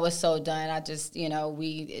 Yeah, I was so done. I just,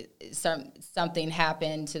 something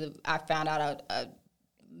happened I found out a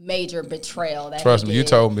major betrayal. Trust me, you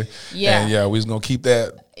told me. Yeah, and we was gonna keep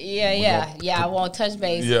that I won't touch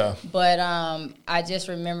base. Yeah. But I just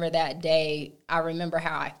remember that day. I remember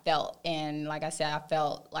how I felt. And like I said, I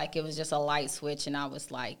felt like it was just a light switch. And I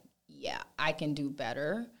was like, yeah, I can do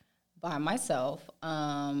better by myself.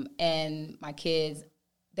 And my kids,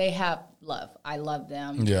 they have love. I love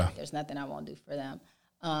them. Yeah. There's nothing I won't do for them.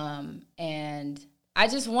 And I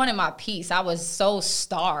just wanted my peace. I was so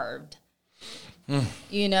starved.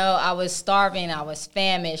 You know, I was starving. I was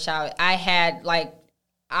famished. I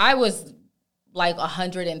was like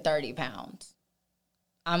 130 pounds.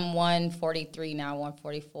 I'm 143 now,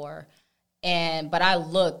 144. But I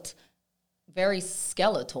looked very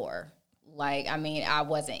skeletal. Like, I mean, I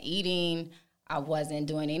wasn't eating. I wasn't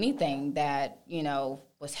doing anything that, you know,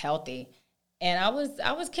 was healthy. And I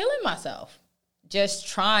was killing myself just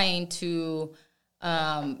trying to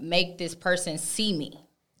make this person see me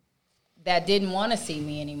that didn't want to see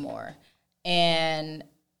me anymore. And,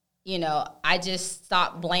 you know, I just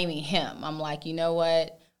stopped blaming him. I'm like, you know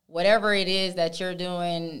what? Whatever it is that you're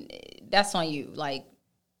doing, that's on you. Like,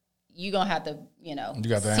 you're going to have to, you know, you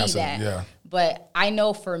got to see answer, that. yeah. But I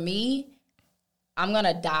know for me, I'm going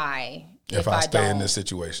to die if I stay don't. In this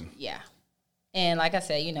situation. Yeah. And like I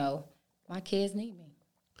said, you know, my kids need me.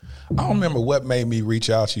 I don't remember what made me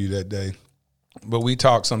reach out to you that day, but we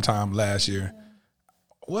talked sometime last year.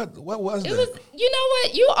 What was that? It was, you know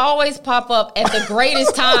what? You always pop up at the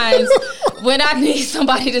greatest times when I need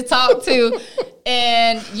somebody to talk to.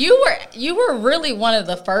 And you were really one of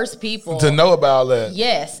the first people to know about that.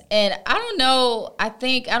 Yes. And I don't know, I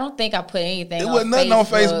don't think I put anything on Facebook. It wasn't nothing on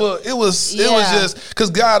Facebook. It was just, because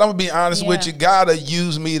God, I'm going to be honest with you, God will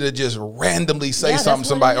use me to just randomly say something to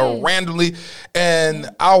somebody, or randomly, and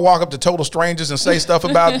I'll walk up to total strangers and say stuff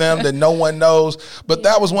about them that no one knows. But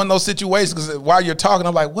that was one of those situations, because while you're talking,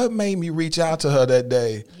 I'm like, what made me reach out to her that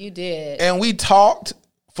day? You did. And we talked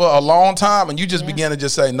for a long time, and you just began to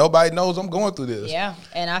just say, nobody knows I'm going through this. Yeah,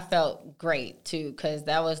 and I felt great, too, because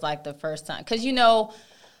that was like the first time. Because, you know,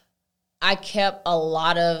 I kept a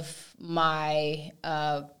lot of my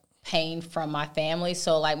pain from my family.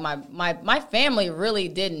 So, like, my family really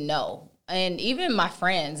didn't know. And even my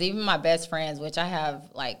friends, even my best friends, which I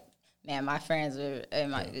have, like, man, my friends are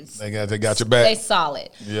they got your back. They solid.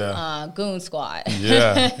 Yeah. Goon Squad.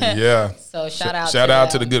 Yeah. So shout out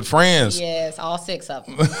to the good friends. Yes, all 6 of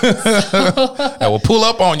them. That will pull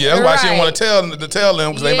up on you. That's why she didn't want to tell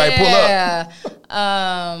them, because they might pull up.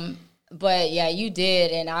 Yeah. But yeah, you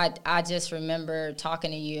did, and I just remember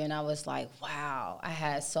talking to you, and I was like, wow, I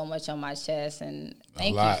had so much on my chest, and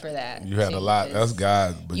thank you for that. You had a lot. That's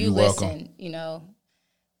God, but you're welcome. Listen, you know,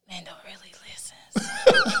 men don't really listen.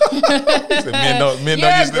 Men You're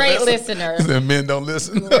don't a great listener. Men don't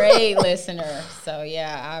listen. Great listener. So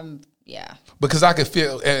yeah, because I could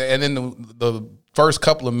feel, and in the first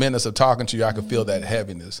couple of minutes of talking to you, I could feel that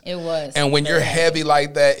heaviness. It was. And when you're heavy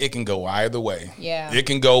like that, it can go either way. Yeah. It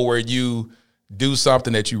can go where you do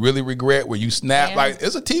something that you really regret, where you snap. Yeah. Like,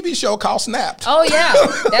 there's a TV show called Snapped. Oh yeah,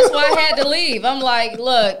 that's why I had to leave. I'm like,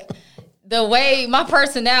 look, the way my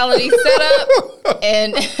personality set up,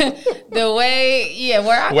 and the way,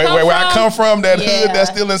 where I come from, that hood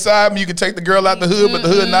that's still inside me. You can take the girl out the hood, but the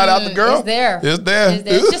hood not out the girl. It's there.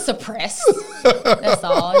 It's just suppressed. That's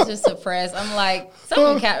all. It's just suppressed. I'm like,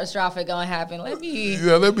 something catastrophic gonna happen. Let me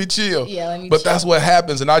chill. Yeah, let me But chill. that's what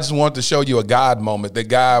happens. And I just wanted to show you a God moment, that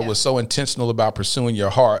God was so intentional about pursuing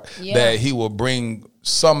your heart that he will bring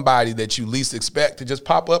somebody that you least expect to just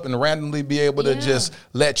pop up and randomly be able to just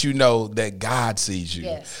let you know that God sees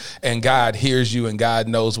you, and God hears you, and God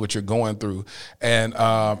knows what you're going through. And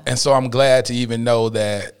so I'm glad to even know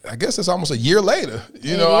that, I guess it's almost a year later,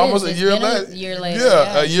 almost a year later.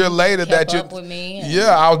 Yeah, a year later that you up with me.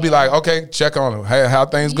 I would be like, okay, check on him. Hey, how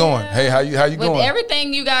things going? Hey, how you with going? With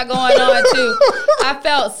everything you got going on too, I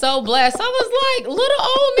felt so blessed. I was like, little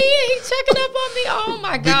old me, and he checking up on me. Oh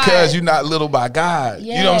my God! Because you're not little by God.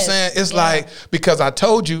 Yes. You know what I'm saying? It's like, because I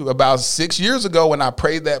told you about 6 years ago when I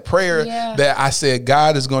prayed that prayer that I said,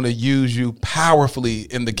 God is going to use you powerfully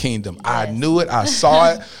in the kingdom. Yes. I knew it. I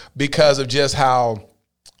saw it because of just how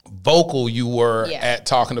vocal you were at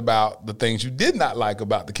talking about the things you did not like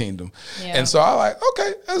about the kingdom. Yeah. And so I like,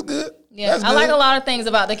 okay, that's good. Yeah, I like a lot of things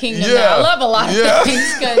about the kingdom now. I love a lot of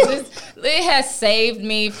things because it has saved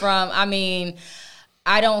me from,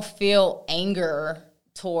 I don't feel anger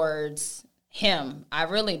towards him. I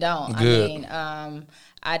really don't. Good.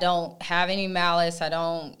 I don't have any malice.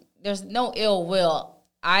 There's no ill will.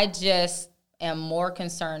 I just am more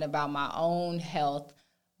concerned about my own health,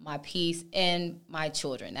 my peace, and my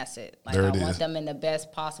children. That's it. Like, I want them in the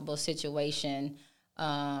best possible situation,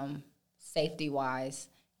 safety-wise,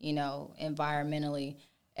 environmentally,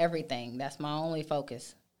 everything. That's my only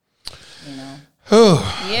focus. you know.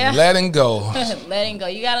 Yeah. Letting go. Letting go.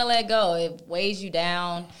 You got to let go. It weighs you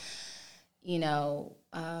down, you know.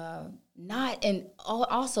 And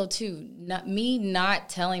also, too, not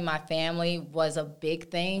telling my family was a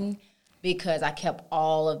big thing because I kept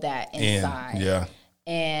all of that inside. Yeah.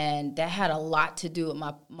 And that had a lot to do with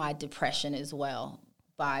my depression as well,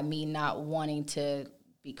 by me not wanting to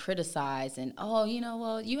be criticized and, well,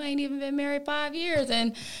 you ain't even been married 5 years.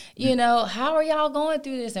 And, how are y'all going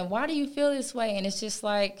through this? And why do you feel this way? And it's just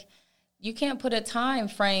like, you can't put a time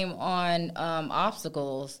frame on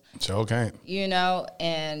obstacles. Sure can't.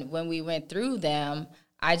 And when we went through them,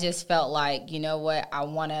 I just felt like, you know what, I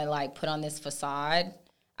want to like put on this facade.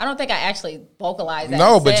 I don't think I actually vocalized that.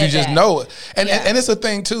 No, but you just know it. And it's a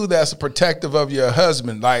thing, too, that's protective of your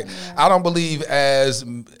husband. Like, I don't believe as,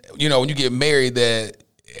 when you get married that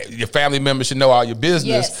your family members should know all your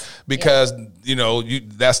business because,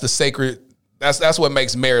 that's the sacred. That's what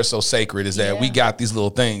makes marriage so sacred is that we got these little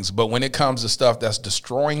things. But when it comes to stuff that's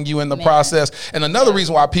destroying you in the process, and another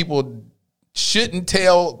reason why people shouldn't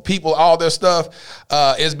tell people all their stuff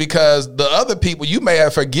is because the other people, you may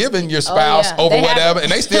have forgiven your spouse over whatever,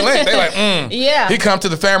 and they still ain't. They like, He come to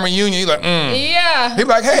the family reunion, he's like, Yeah. He be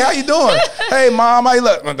like, hey, how you doing? Hey, mom, how you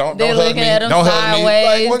look? Don't hug me. Don't hug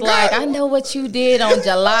me. Like, I know what you did on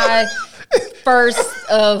July 1st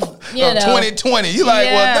of 2020. You like,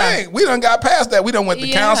 well, dang, we done got past that. We done went to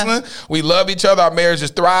counseling. We love each other. Our marriage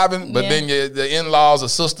is thriving. But then the in-laws, a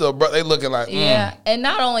sister, or brother, they looking like, And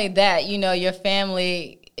not only that, your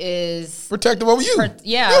family is protective over you.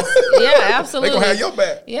 Absolutely. They gonna have your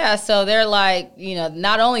back. Yeah, so they're like,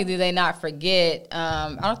 not only do they not forget,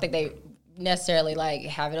 I don't think they necessarily like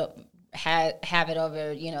have it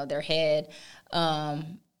over, their head,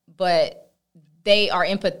 but they are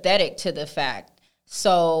empathetic to the fact.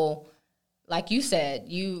 So, like you said,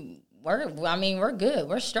 we're good,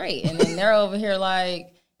 we're straight, and then they're over here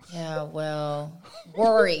like,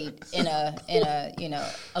 worried in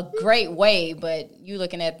a great way, but you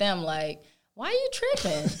looking at them like, why are you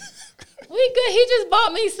tripping? We good. He just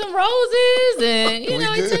bought me some roses, and he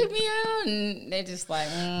took me out, and they're just like,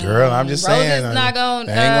 girl, I'm just saying, roses not gonna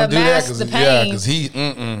mask the pain. Because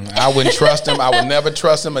I wouldn't trust him. I would never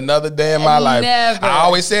trust him another day in my life. Never. I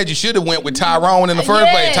always said you should have went with Tyrone in the first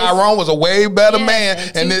place. Tyrone was a way better man.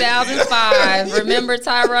 In 2005, remember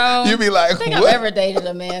Tyrone? You be like, I think what? I've never dated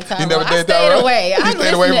a man, Tyrone. You never dated Tyrone? Away. I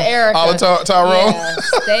stayed away from Erica. All the Tyrone? Yeah,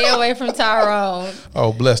 stay away from Tyrone.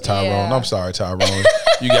 Oh, bless Tyrone. Yeah. I'm sorry, Tyrone.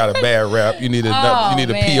 You got a bad rap. You need a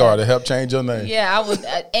PR to help change your name. Yeah, I was,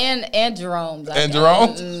 and Jerome's. And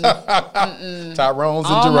Jerome's? Tyrone's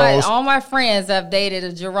and Jerome's. All my friends have dated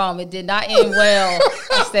a Jerome. It did not end well.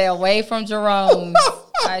 I stay away from Jerome's.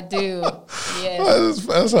 I do. Yes.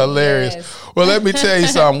 That's hilarious. Yes. Well, let me tell you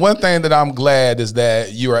something. One thing that I'm glad is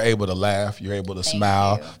that you are able to laugh. You're able to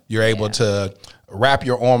smile. You're able to wrap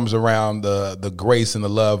your arms around the grace and the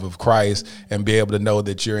love of Christ and be able to know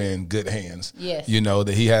that you're in good hands. Yes.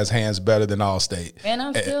 That he has hands better than Allstate. And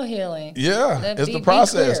I'm still healing. Yeah. It's the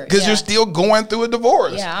process. Because you're still going through a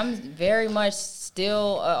divorce. Yeah, I'm very much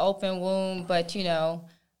still an open wound, but,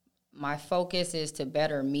 my focus is to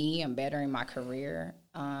better me. I'm bettering my career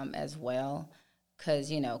as well.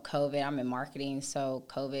 Because, COVID, I'm in marketing, so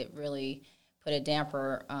COVID really put a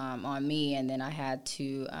damper on me, and then I had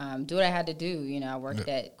to do what I had to do. I worked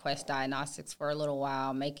at Quest Diagnostics for a little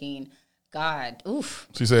while, making oof.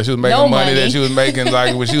 She said she was making money that she was making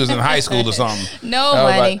like when she was in high school or something. No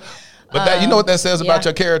money. But that, you know what that says about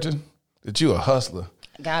your character? That you a hustler.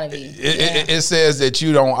 Gotta be. It says that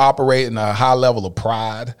you don't operate in a high level of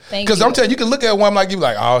pride. Because I'm telling you, you can look at one like you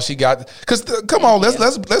like, oh, she got. Because come on,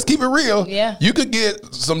 let's keep it real. Yeah. You could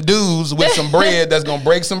get some dudes with some bread that's gonna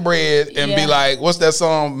break some bread and be like, what's that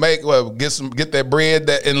song? Get that bread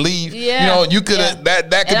and leave. Yeah. You could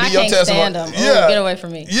that could and be your testimony. Yeah. Get away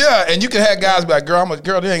from me. Yeah, and you can have guys be like, girl, you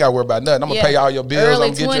ain't gotta worry about nothing. I'm gonna pay all your bills. Early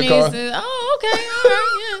I'm gonna get your car. Okay, all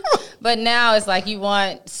right, yeah. But now it's like you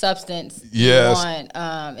want substance, yes. You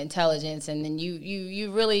want intelligence, and then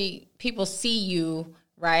you really, people see you,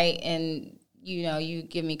 right? And, you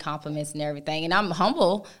give me compliments and everything, and I'm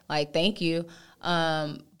humble, like, thank you.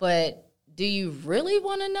 But do you really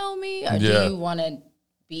want to know me, or do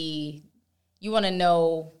you want to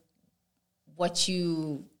know what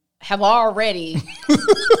you have already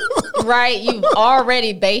right? You've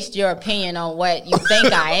already based your opinion on what you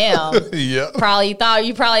think I am. Yeah. You probably thought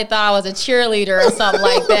I was a cheerleader or something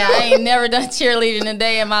like that. I ain't never done cheerleading a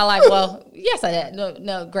day in my life. Well, yes, I did.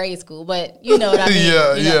 No, grade school, but you know what I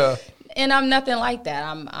mean. Yeah. And I'm nothing like that.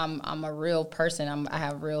 I'm a real person. I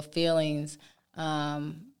have real feelings.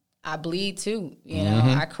 I bleed too, you know,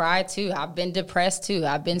 I cry too. I've been depressed too.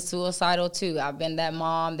 I've been suicidal too. I've been that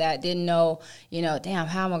mom that didn't know, you know, damn,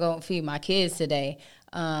 how am I going to feed my kids today?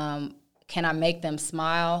 Can I make them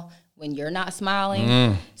smile when you're not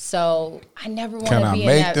smiling? So I never want to be in that. Can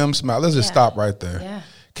I make them smile? Let's just stop right there. Yeah.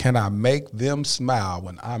 Can I make them smile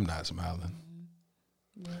when I'm not smiling?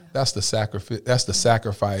 Yeah. That's the sacrifice. That's the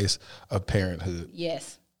sacrifice of parenthood.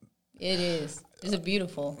 Yes, it is. It's a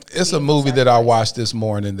beautiful. It's a movie that I watched this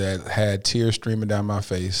morning that had tears streaming down my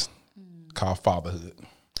face, called Fatherhood.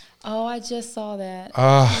 Oh, I just saw that.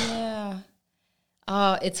 Yeah.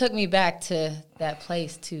 It took me back to that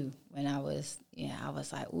place too when I was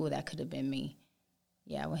like, ooh, that could have been me.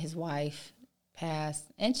 Yeah, when his wife passed,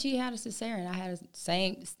 and she had a cesarean. I had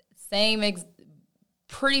a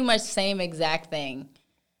pretty much same exact thing,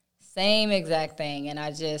 and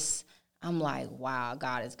I'm like, wow,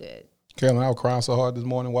 God is good. Carolyn, I was crying so hard this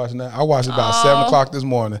morning watching that. I watched it about 7 o'clock this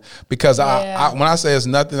morning because I when I say it's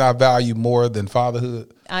nothing I value more than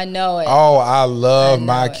fatherhood. I know it. Oh, I love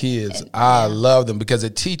my kids. I love them because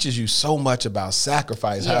it teaches you so much about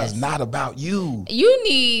sacrifice. How it's not about you. You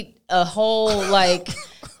need a whole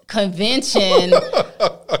convention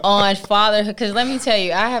on fatherhood, because let me tell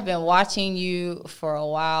you, I have been watching you for a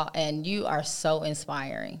while and you are so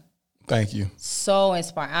inspiring. Thank you. So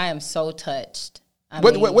inspiring. I am so touched.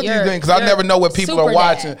 What do you think? Because I never know what people are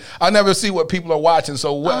watching. I never see what people are watching.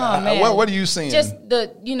 So what are you seeing? Just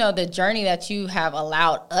the journey that you have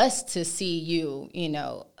allowed us to see you,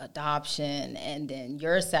 adoption, and then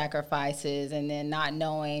your sacrifices, and then not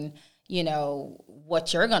knowing,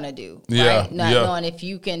 what you're going to do. Yeah. Right? Not knowing if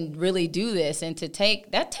you can really do this, and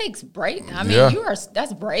that takes bravery. I mean,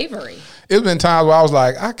 that's bravery. It's been times where I was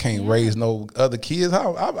like, I can't raise no other kids.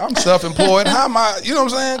 I'm self-employed. How am I, you know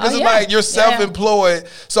what I'm saying? Because it's like you're self-employed.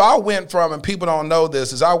 So I went from, and people don't know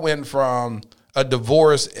this, is I went from a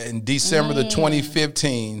divorce in December the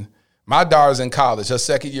 2015. My daughter's in college, her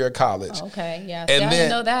second year of college. Okay, yeah. And I didn't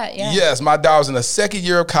know that, yeah. Yes, my daughter's in the second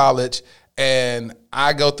year of college, and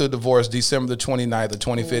I go through divorce December the 29th of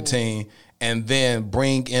 2015, and then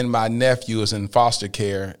bring in my nephew who's in foster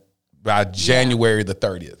care by January the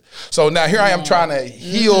 30th. So now here I am trying to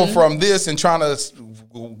heal from this and trying to,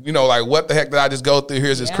 what the heck did I just go through?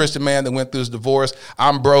 Here's this Christian man that went through his divorce.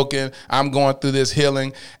 I'm broken. I'm going through this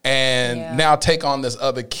healing, and now take on this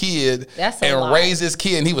other kid and raise this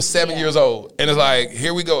kid. And he was 7 years old. And it's like,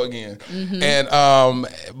 here we go again. And,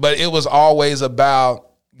 but it was always about,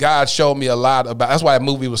 God showed me a lot about, that's why that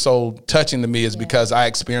movie was so touching to me, is because I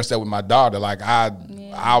experienced that with my daughter. Like I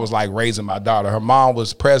was like raising my daughter. Her mom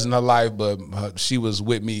was present in her life, but she was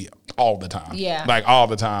with me all the time. Yeah. Like all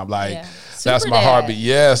the time. Like that's my heartbeat.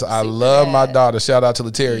 Yes, I love my daughter. Shout out to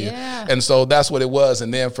Lateria. Yeah. And so that's what it was.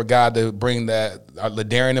 And then for God to bring that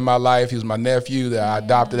Ladarian in my life, he was my nephew that I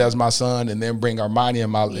adopted as my son, and then bring Armani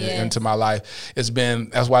into my life. That's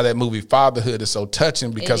why that movie Fatherhood is so touching,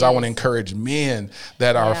 because I want to encourage men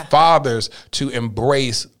that are fathers to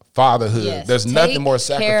embrace fatherhood. Yes. There's nothing more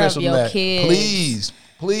sacrificial than that. Kids.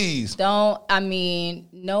 Please. No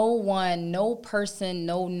person,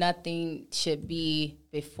 no nothing should be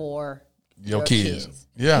before your kids.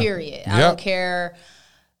 Yeah. Period. Yep.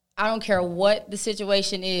 I don't care what the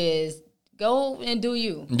situation is. Go and do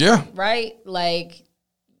you. Yeah. Right? Like,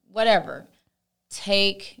 whatever.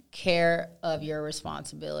 Take care of your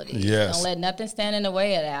responsibility. Yes. Don't let nothing stand in the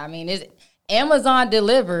way of that. I mean, Amazon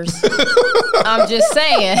delivers. I'm just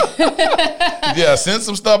saying. Yeah, send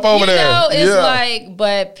some stuff over there. It's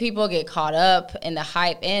but people get caught up in the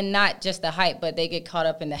hype, and not just the hype, but they get caught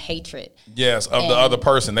up in the hatred. Yes, of the other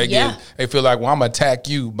person. They feel like, well, I'm going to attack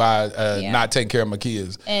you by not taking care of my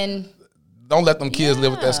kids. And don't let them kids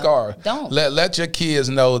live with that scar. Don't. Let your kids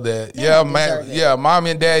know that,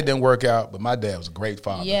 mommy and dad didn't work out, but my dad was a great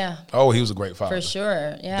father. Yeah. Oh, he was a great father. For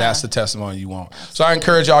sure, yeah. That's the testimony you want. Absolutely. So I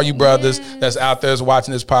encourage all you brothers that's out there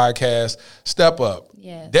watching this podcast, step up.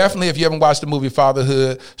 Yes. Definitely, if you haven't watched the movie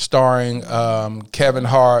Fatherhood starring Kevin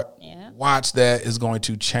Hart, watch that. Is going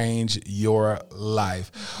to change your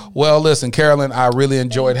life. Well, listen, Carolyn, I really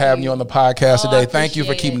enjoyed having you on the podcast today. Thank you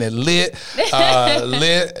for keeping it lit.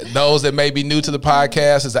 Lit. Those that may be new to the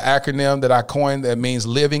podcast, is an acronym that I coined that means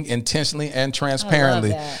living intentionally and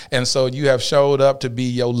transparently. And so you have showed up to be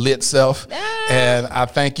your lit self. And I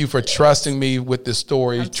thank you for trusting me with this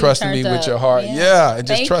story, trusting me with your heart. Yeah, and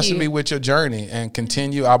just trusting me with your journey, and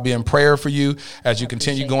continue. I'll be in prayer for you as you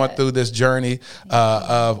continue going through this journey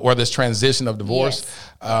or this transition of divorce.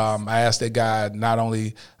 I ask that God not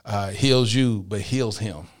only heals you, but heals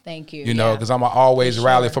him. Thank you. Because I'm always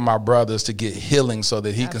rally for my brothers to get healing so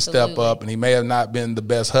that he can step up. And he may have not been the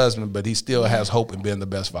best husband, but he still has hope in being the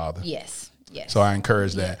best father. Yes. Yes. So I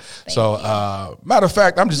encourage that. So matter of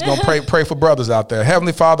fact, I'm just going to pray for brothers out there.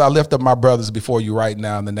 Heavenly Father, I lift up my brothers before you right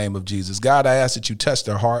now in the name of Jesus. God, I ask that you touch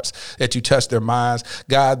their hearts, that you touch their minds.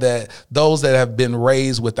 God, that those that have been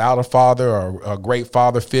raised without a father or a great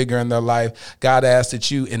father figure in their life, God, I ask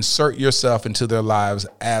that you insert yourself into their lives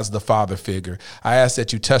as the father figure. I ask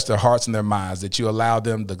that you touch their hearts and their minds, that you allow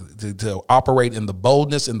them to operate in the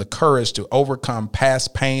boldness and the courage to overcome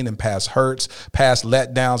past pain and past hurts, past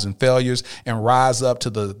letdowns and failures, and rise up to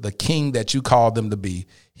the king that you called them to be.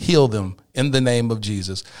 Heal them in the name of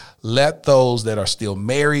Jesus. Let those that are still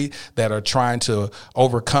married, that are trying to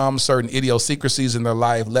overcome certain idiosyncrasies in their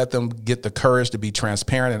life, let them get the courage to be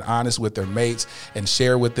transparent and honest with their mates and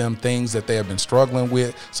share with them things that they have been struggling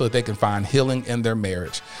with so that they can find healing in their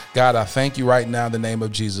marriage. God, I thank you right now in the name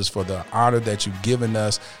of Jesus for the honor that you've given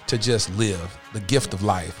us to just live, the gift of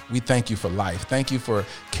life. We thank you for life. Thank you for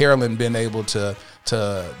Carolyn being able to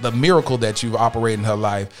the miracle that you've operated in her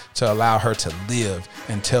life to allow her to live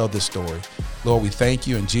and tell this story. Lord, we thank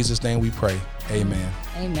you. In Jesus' name we pray. Amen.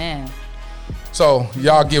 Amen. So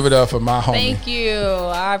y'all give it up for my homie. Thank you.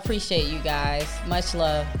 I appreciate you guys. Much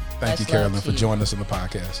love. Thank you, Carolyn, for joining us on the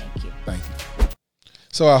podcast. Thank you. Thank you.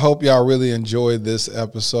 So I hope y'all really enjoyed this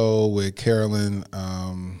episode with Carolyn.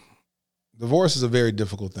 Divorce is a very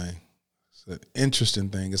difficult thing. It's an interesting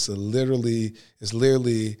thing. It's literally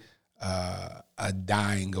a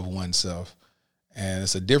dying of oneself. And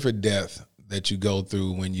it's a different death that you go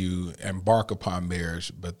through when you embark upon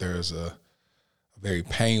marriage, but there's a very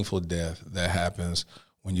painful death that happens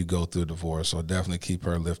when you go through divorce. So definitely keep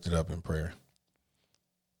her lifted up in prayer.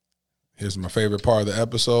 Here's my favorite part of the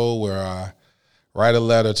episode where I write a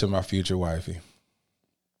letter to my future wifey.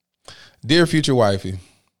 Dear future wifey,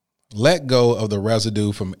 let go of the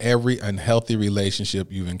residue from every unhealthy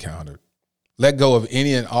relationship you've encountered. Let go of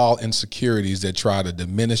any and all insecurities that try to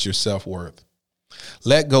diminish your self-worth.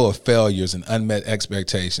 Let go of failures and unmet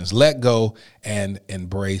expectations. Let go and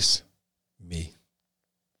embrace me.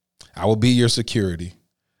 I will be your security.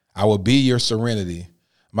 I will be your serenity.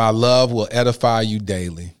 My love will edify you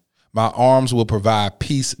daily. My arms will provide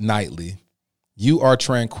peace nightly. You are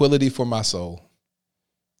tranquility for my soul.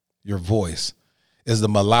 Your voice is the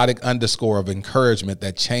melodic underscore of encouragement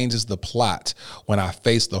that changes the plot when I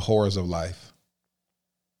face the horrors of life.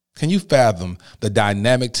 Can you fathom the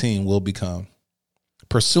dynamic team we'll become?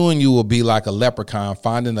 Pursuing you will be like a leprechaun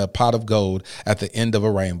finding a pot of gold at the end of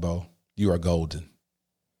a rainbow. You are golden.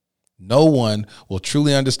 No one will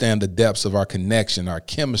truly understand the depths of our connection, our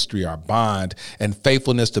chemistry, our bond, and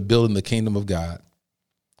faithfulness to building the kingdom of God.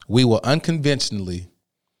 We will unconventionally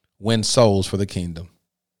win souls for the kingdom.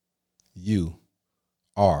 You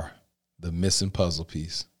are the missing puzzle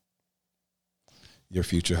piece. Your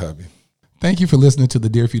future hubby. Thank you for listening to the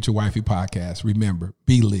Dear Future Wifey podcast. Remember,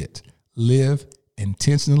 be lit, live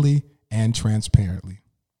intentionally and transparently,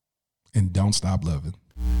 and don't stop loving.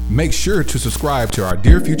 Make sure to subscribe to our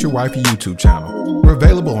Dear Future Wifey YouTube channel. We're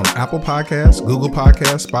available on Apple Podcasts, Google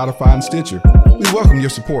Podcasts, Spotify, and Stitcher. We welcome your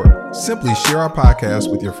support. Simply share our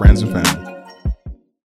podcast with your friends and family.